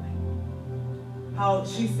Catherine Kuhlman, how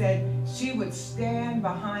she said she would stand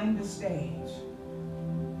behind the stage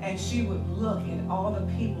and she would look at all the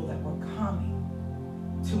people that were coming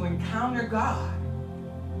to encounter God.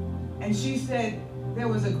 And she said there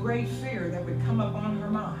was a great fear that would come upon her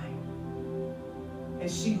mind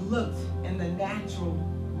as she looked in the natural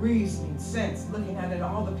reasoning sense, looking at it,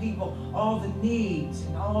 all the people, all the needs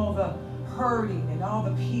and all the hurting and all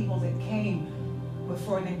the people that came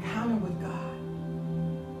for an encounter with God.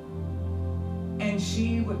 And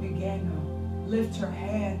she would begin to lift her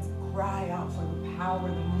hands, cry out for the power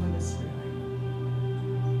and the move of the Spirit.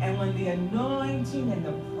 And when the anointing and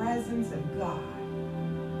the presence of God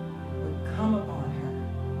would come upon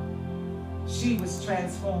her, she was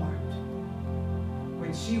transformed.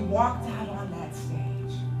 When she walked out on that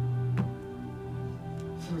stage,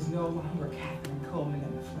 she was no longer Catherine Kuhlman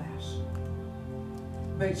in the flesh,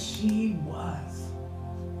 but she was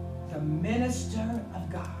the minister of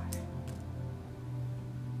God,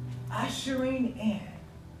 ushering in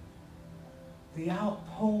the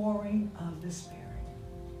outpouring of the Spirit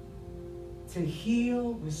to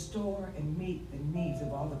heal, restore, and meet the needs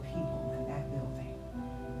of all the people in that building.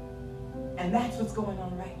 And that's what's going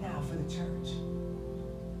on right now for the church.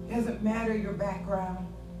 Doesn't matter your background.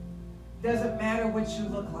 Doesn't matter what you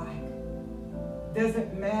look like.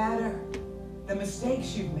 Doesn't matter the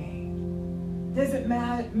mistakes you've made. Doesn't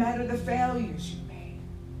matter the failures you've made.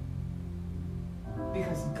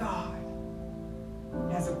 Because God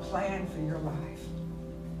has a plan for your life.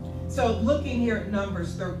 So looking here at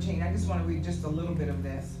Numbers 13, I just want to read just a little bit of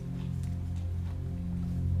this,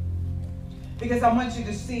 because I want you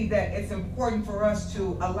to see that it's important for us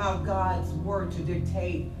to allow God's word to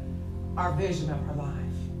dictate our vision of our life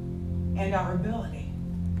and our ability.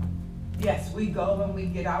 Yes, we go and we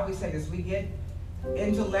get, I always say this, we get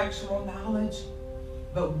intellectual knowledge,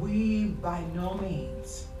 but we by no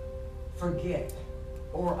means forget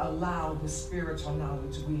or allow the spiritual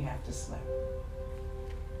knowledge we have to slip.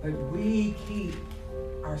 But we keep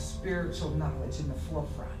our spiritual knowledge in the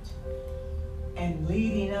forefront and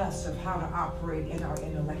leading us of how to operate in our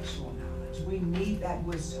intellectual knowledge. We need that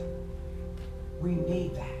wisdom. We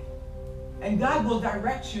need that. And God will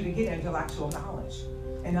direct you to get intellectual knowledge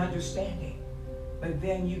and understanding. But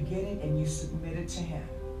then you get it and you submit it to him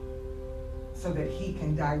so that he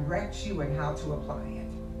can direct you in how to apply it.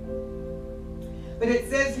 But it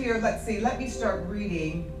says here, let's see, let me start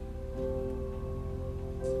reading.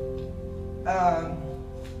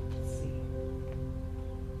 Let's see.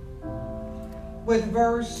 With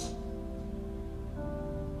verse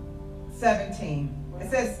 17. It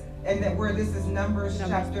says, and that where this is Numbers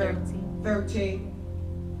chapter 13.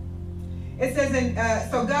 It says,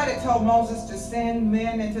 so God had told Moses to send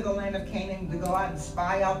men into the land of Canaan to go out and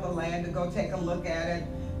spy out the land, to go take a look at it,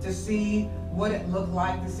 to see what it looked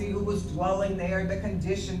like, to see who was dwelling there, the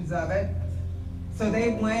conditions of it. So they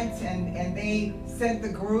went and they sent the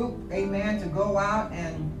group, amen, to go out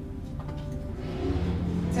and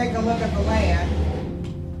take a look at the land.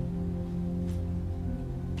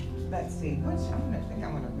 Let's see, I think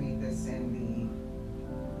I'm going to read this in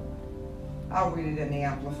the, I'll read it in the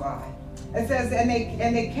Amplified. It says, and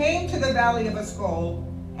they came to the valley of Escol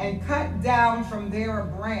and cut down from there a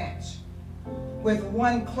branch with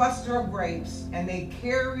one cluster of grapes, and they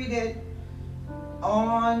carried it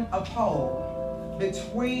on a pole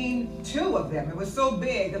between two of them. It was so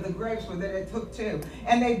big of the grapes that it took two.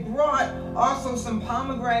 And they brought also some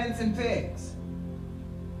pomegranates and figs.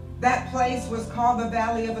 That place was called the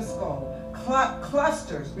Valley of Escol.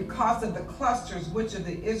 Clusters, because of the clusters which of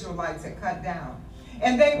the Israelites had cut down.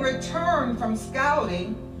 And they returned from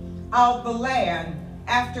scouting out the land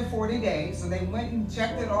after 40 days. So they went and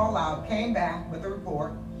checked it all out, came back with a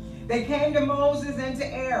report. They came to Moses and to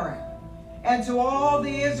Aaron and to all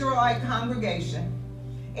the Israelite congregation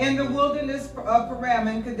in the wilderness of Param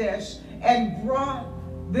and Kadesh, and brought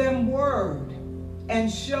them word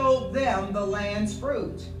and showed them the land's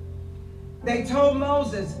fruit. They told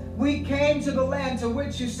Moses, "We came to the land to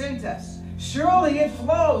which you sent us. Surely it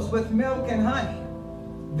flows with milk and honey.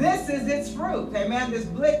 This is its fruit." Amen. This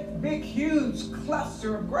big, huge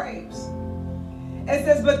cluster of grapes. It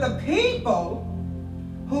says, "But the people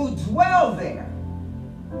who dwell there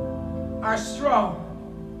are strong,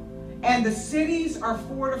 and the cities are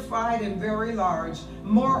fortified and very large.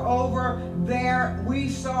 Moreover, there we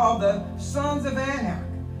saw the sons of Anak,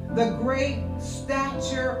 the great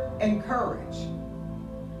stature and courage."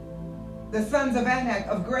 The sons of Anak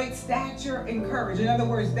of great stature and courage. In other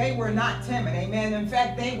words, they were not timid. Amen. In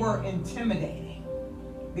fact, they were intimidating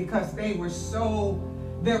because they were so,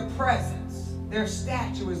 their presence, their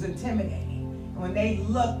stature was intimidating. And when they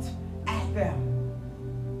looked at them,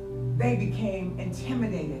 they became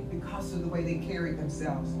intimidated because of the way they carried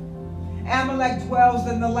themselves. Amalek dwells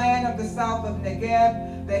in the land of the south of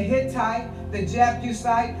Negev. The Hittite, the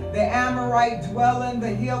Jebusite, the Amorite dwell in the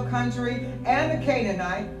hill country, and the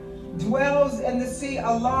Canaanite dwells in the sea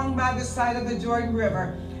along by the side of the Jordan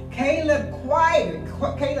River. Caleb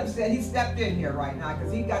said he stepped in here right now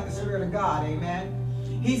because he got the Spirit of God, amen.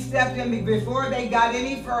 He stepped in before they got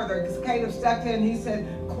any further, because Caleb stepped in and he said,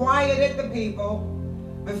 quieted the people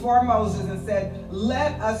before Moses and said,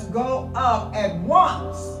 "Let us go up at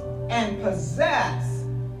once and possess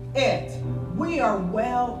it. We are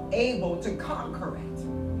well able to conquer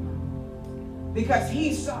it." Because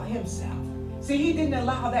he saw himself. See, he didn't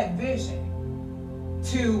allow that vision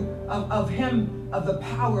of the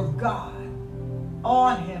power of God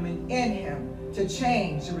on him and in him to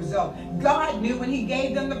change the result. God knew when he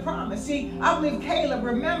gave them the promise. See, I believe Caleb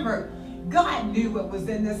remembered God knew what was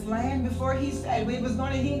in this land before he said he was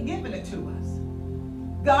going to, he had given it to us.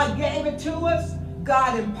 God gave it to us.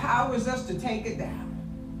 God empowers us to take it down.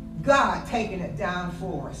 God taking it down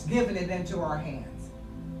for us, giving it into our hands.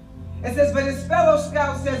 It says, but his fellow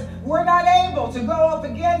scout says, "We're not able to go up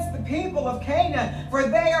against the people of Canaan, for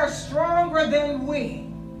they are stronger than we."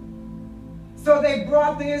 So they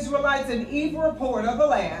brought the Israelites an evil report of the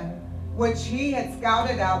land, which they had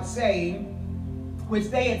scouted out, saying,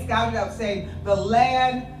 "The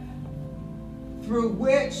land through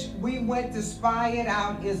which we went to spy it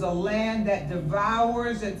out is a land that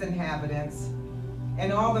devours its inhabitants,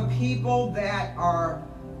 and all the people that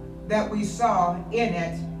we saw in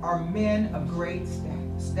it are men of great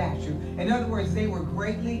stature." In other words, they were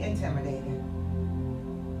greatly intimidated.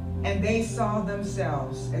 And they saw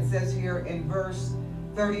themselves, it says here in verse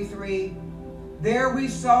 33, "There we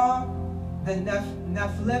saw the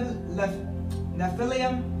Nephilim,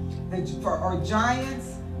 or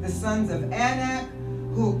giants, the sons of Anak,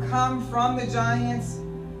 who come from the giants.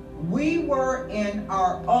 We were in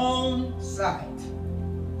our own sight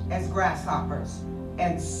as grasshoppers,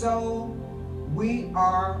 and so we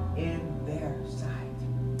are in their sight."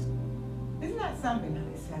 Isn't that something how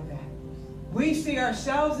they said that? We see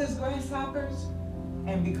ourselves as grasshoppers,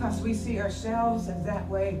 and because we see ourselves as that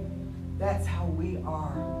way, that's how we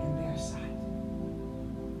are in their sight.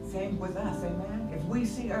 Same with us, amen? If we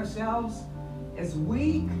see ourselves as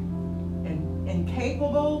weak and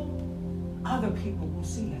incapable, other people will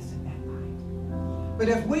see us in that light. But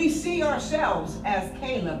if we see ourselves as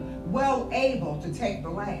Caleb, well able to take the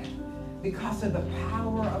land, because of the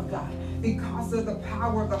power of God, because of the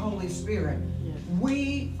power of the Holy Spirit,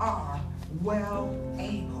 we are well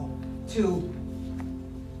able to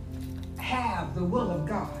have the will of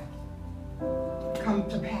God come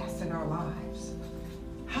to pass in our lives.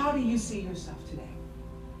 How do you see yourself today?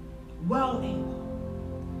 Well able.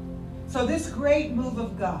 So this great move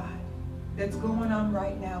of God that's going on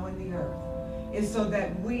right now in the earth is so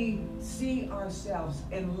that we see ourselves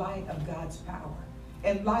in light of God's power,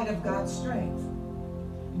 in light of God's strength.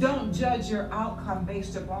 Don't judge your outcome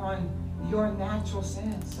based upon your natural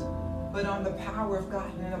sense, but on the power of God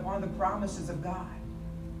and upon the promises of God.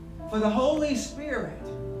 For the Holy Spirit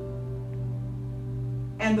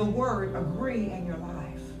and the Word agree in your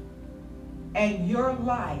life, and your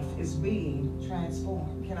life is being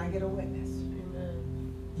transformed. Can I get a witness?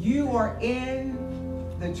 Amen. You are in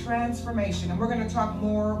the transformation, and we're going to talk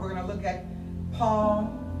more. We're going to look at Paul,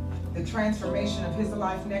 the transformation of his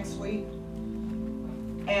life next week,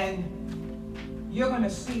 and you're going to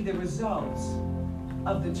see the results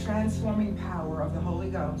of the transforming power of the Holy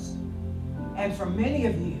Ghost. And for many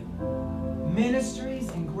of you, ministries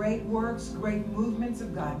and great works, great movements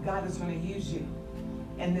of God, God is going to use you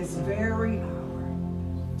in this very hour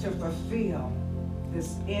to fulfill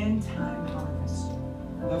this end time harvest,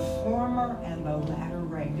 the former and the latter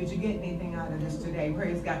rain. Did you get anything out of this today?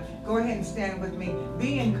 Praise God. Go ahead and stand with me.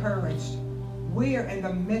 Be encouraged. We are in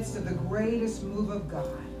the midst of the greatest move of God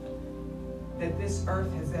that this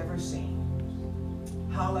earth has ever seen.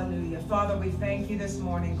 Hallelujah. Father, we thank you this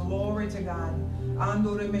morning. Glory to God.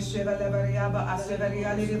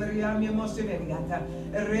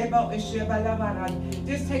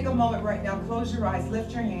 Just take a moment right now. Close your eyes.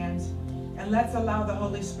 Lift your hands. And let's allow the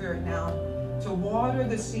Holy Spirit now to water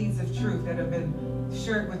the seeds of truth that have been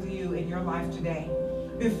shared with you in your life today.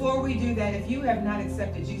 Before we do that, if you have not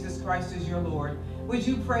accepted Jesus Christ as your Lord, would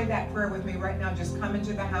you pray that prayer with me right now? Just come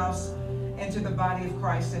into the house, into the body of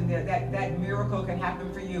Christ, and that miracle can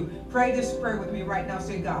happen for you. Pray this prayer with me right now.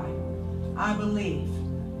 Say, God, I believe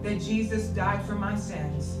that Jesus died for my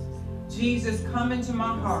sins. Jesus, come into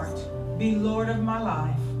my heart. Be Lord of my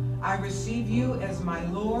life. I receive you as my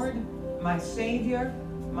Lord, my Savior,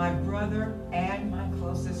 my brother, and my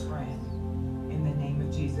closest friend. In the name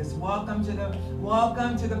of Jesus. Welcome to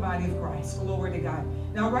the body of Christ. Glory to God.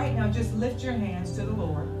 Now, right now, just lift your hands to the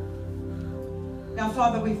Lord. Now,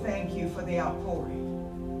 Father, we thank you for the outpouring.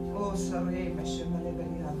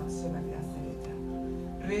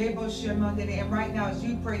 And right now, as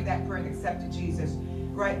you prayed that prayer and accepted Jesus,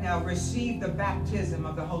 right now, receive the baptism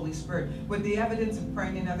of the Holy Spirit with the evidence of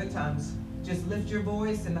praying in other tongues. Just lift your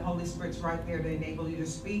voice, and the Holy Spirit's right there to enable you to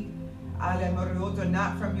speak.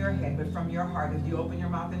 Not from your head, but from your heart. If you open your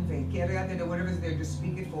mouth in faith, whatever's there, just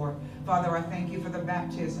speak it forth. Father, I thank you for the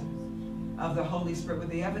baptism of the Holy Spirit with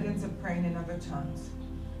the evidence of praying in other tongues.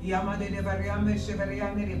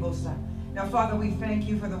 Now, Father, we thank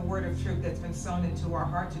you for the word of truth that's been sown into our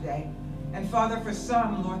heart today. And Father, for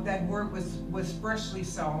some, Lord, that word was freshly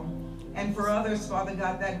sown. And for others, Father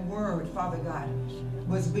God, that word, Father God,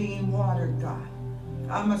 was being watered, God.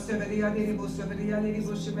 Father,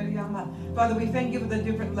 we thank you for the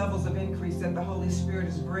different levels of increase that the Holy Spirit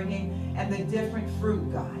is bringing and the different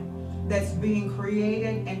fruit, God, that's being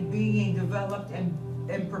created and being developed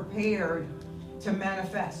and prepared to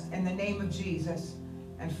manifest in the name of Jesus.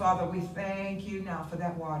 And Father, we thank you now for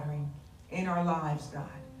that watering in our lives, God.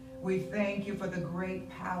 We thank you for the great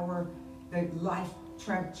power, the life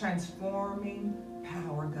transforming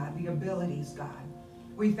power, God, the abilities, God.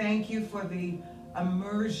 We thank you for the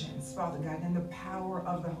immersions, Father God, in the power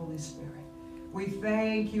of the Holy Spirit. We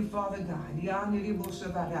thank you, Father God.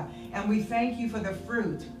 And we thank you for the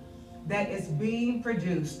fruit that is being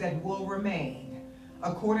produced that will remain.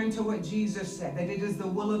 According to what Jesus said, that it is the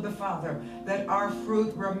will of the Father that our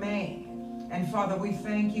fruit remain. And Father, we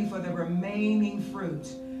thank you for the remaining fruit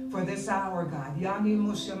for this hour, God.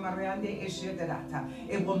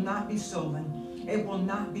 It will not be stolen. It will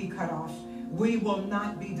not be cut off. We will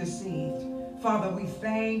not be deceived. Father, we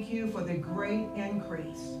thank you for the great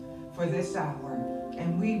increase for this hour,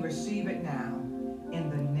 and we receive it now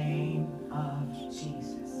in the name of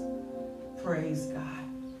Jesus. Praise God.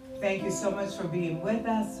 Thank you so much for being with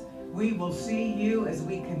us. We will see you as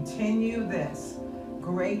we continue this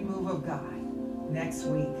great move of God next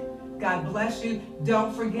week. God bless you.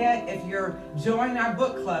 Don't forget, if you're joining our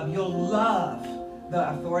book club, you'll love The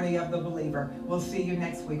Authority of the Believer. We'll see you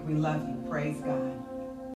next week. We love you. Praise God.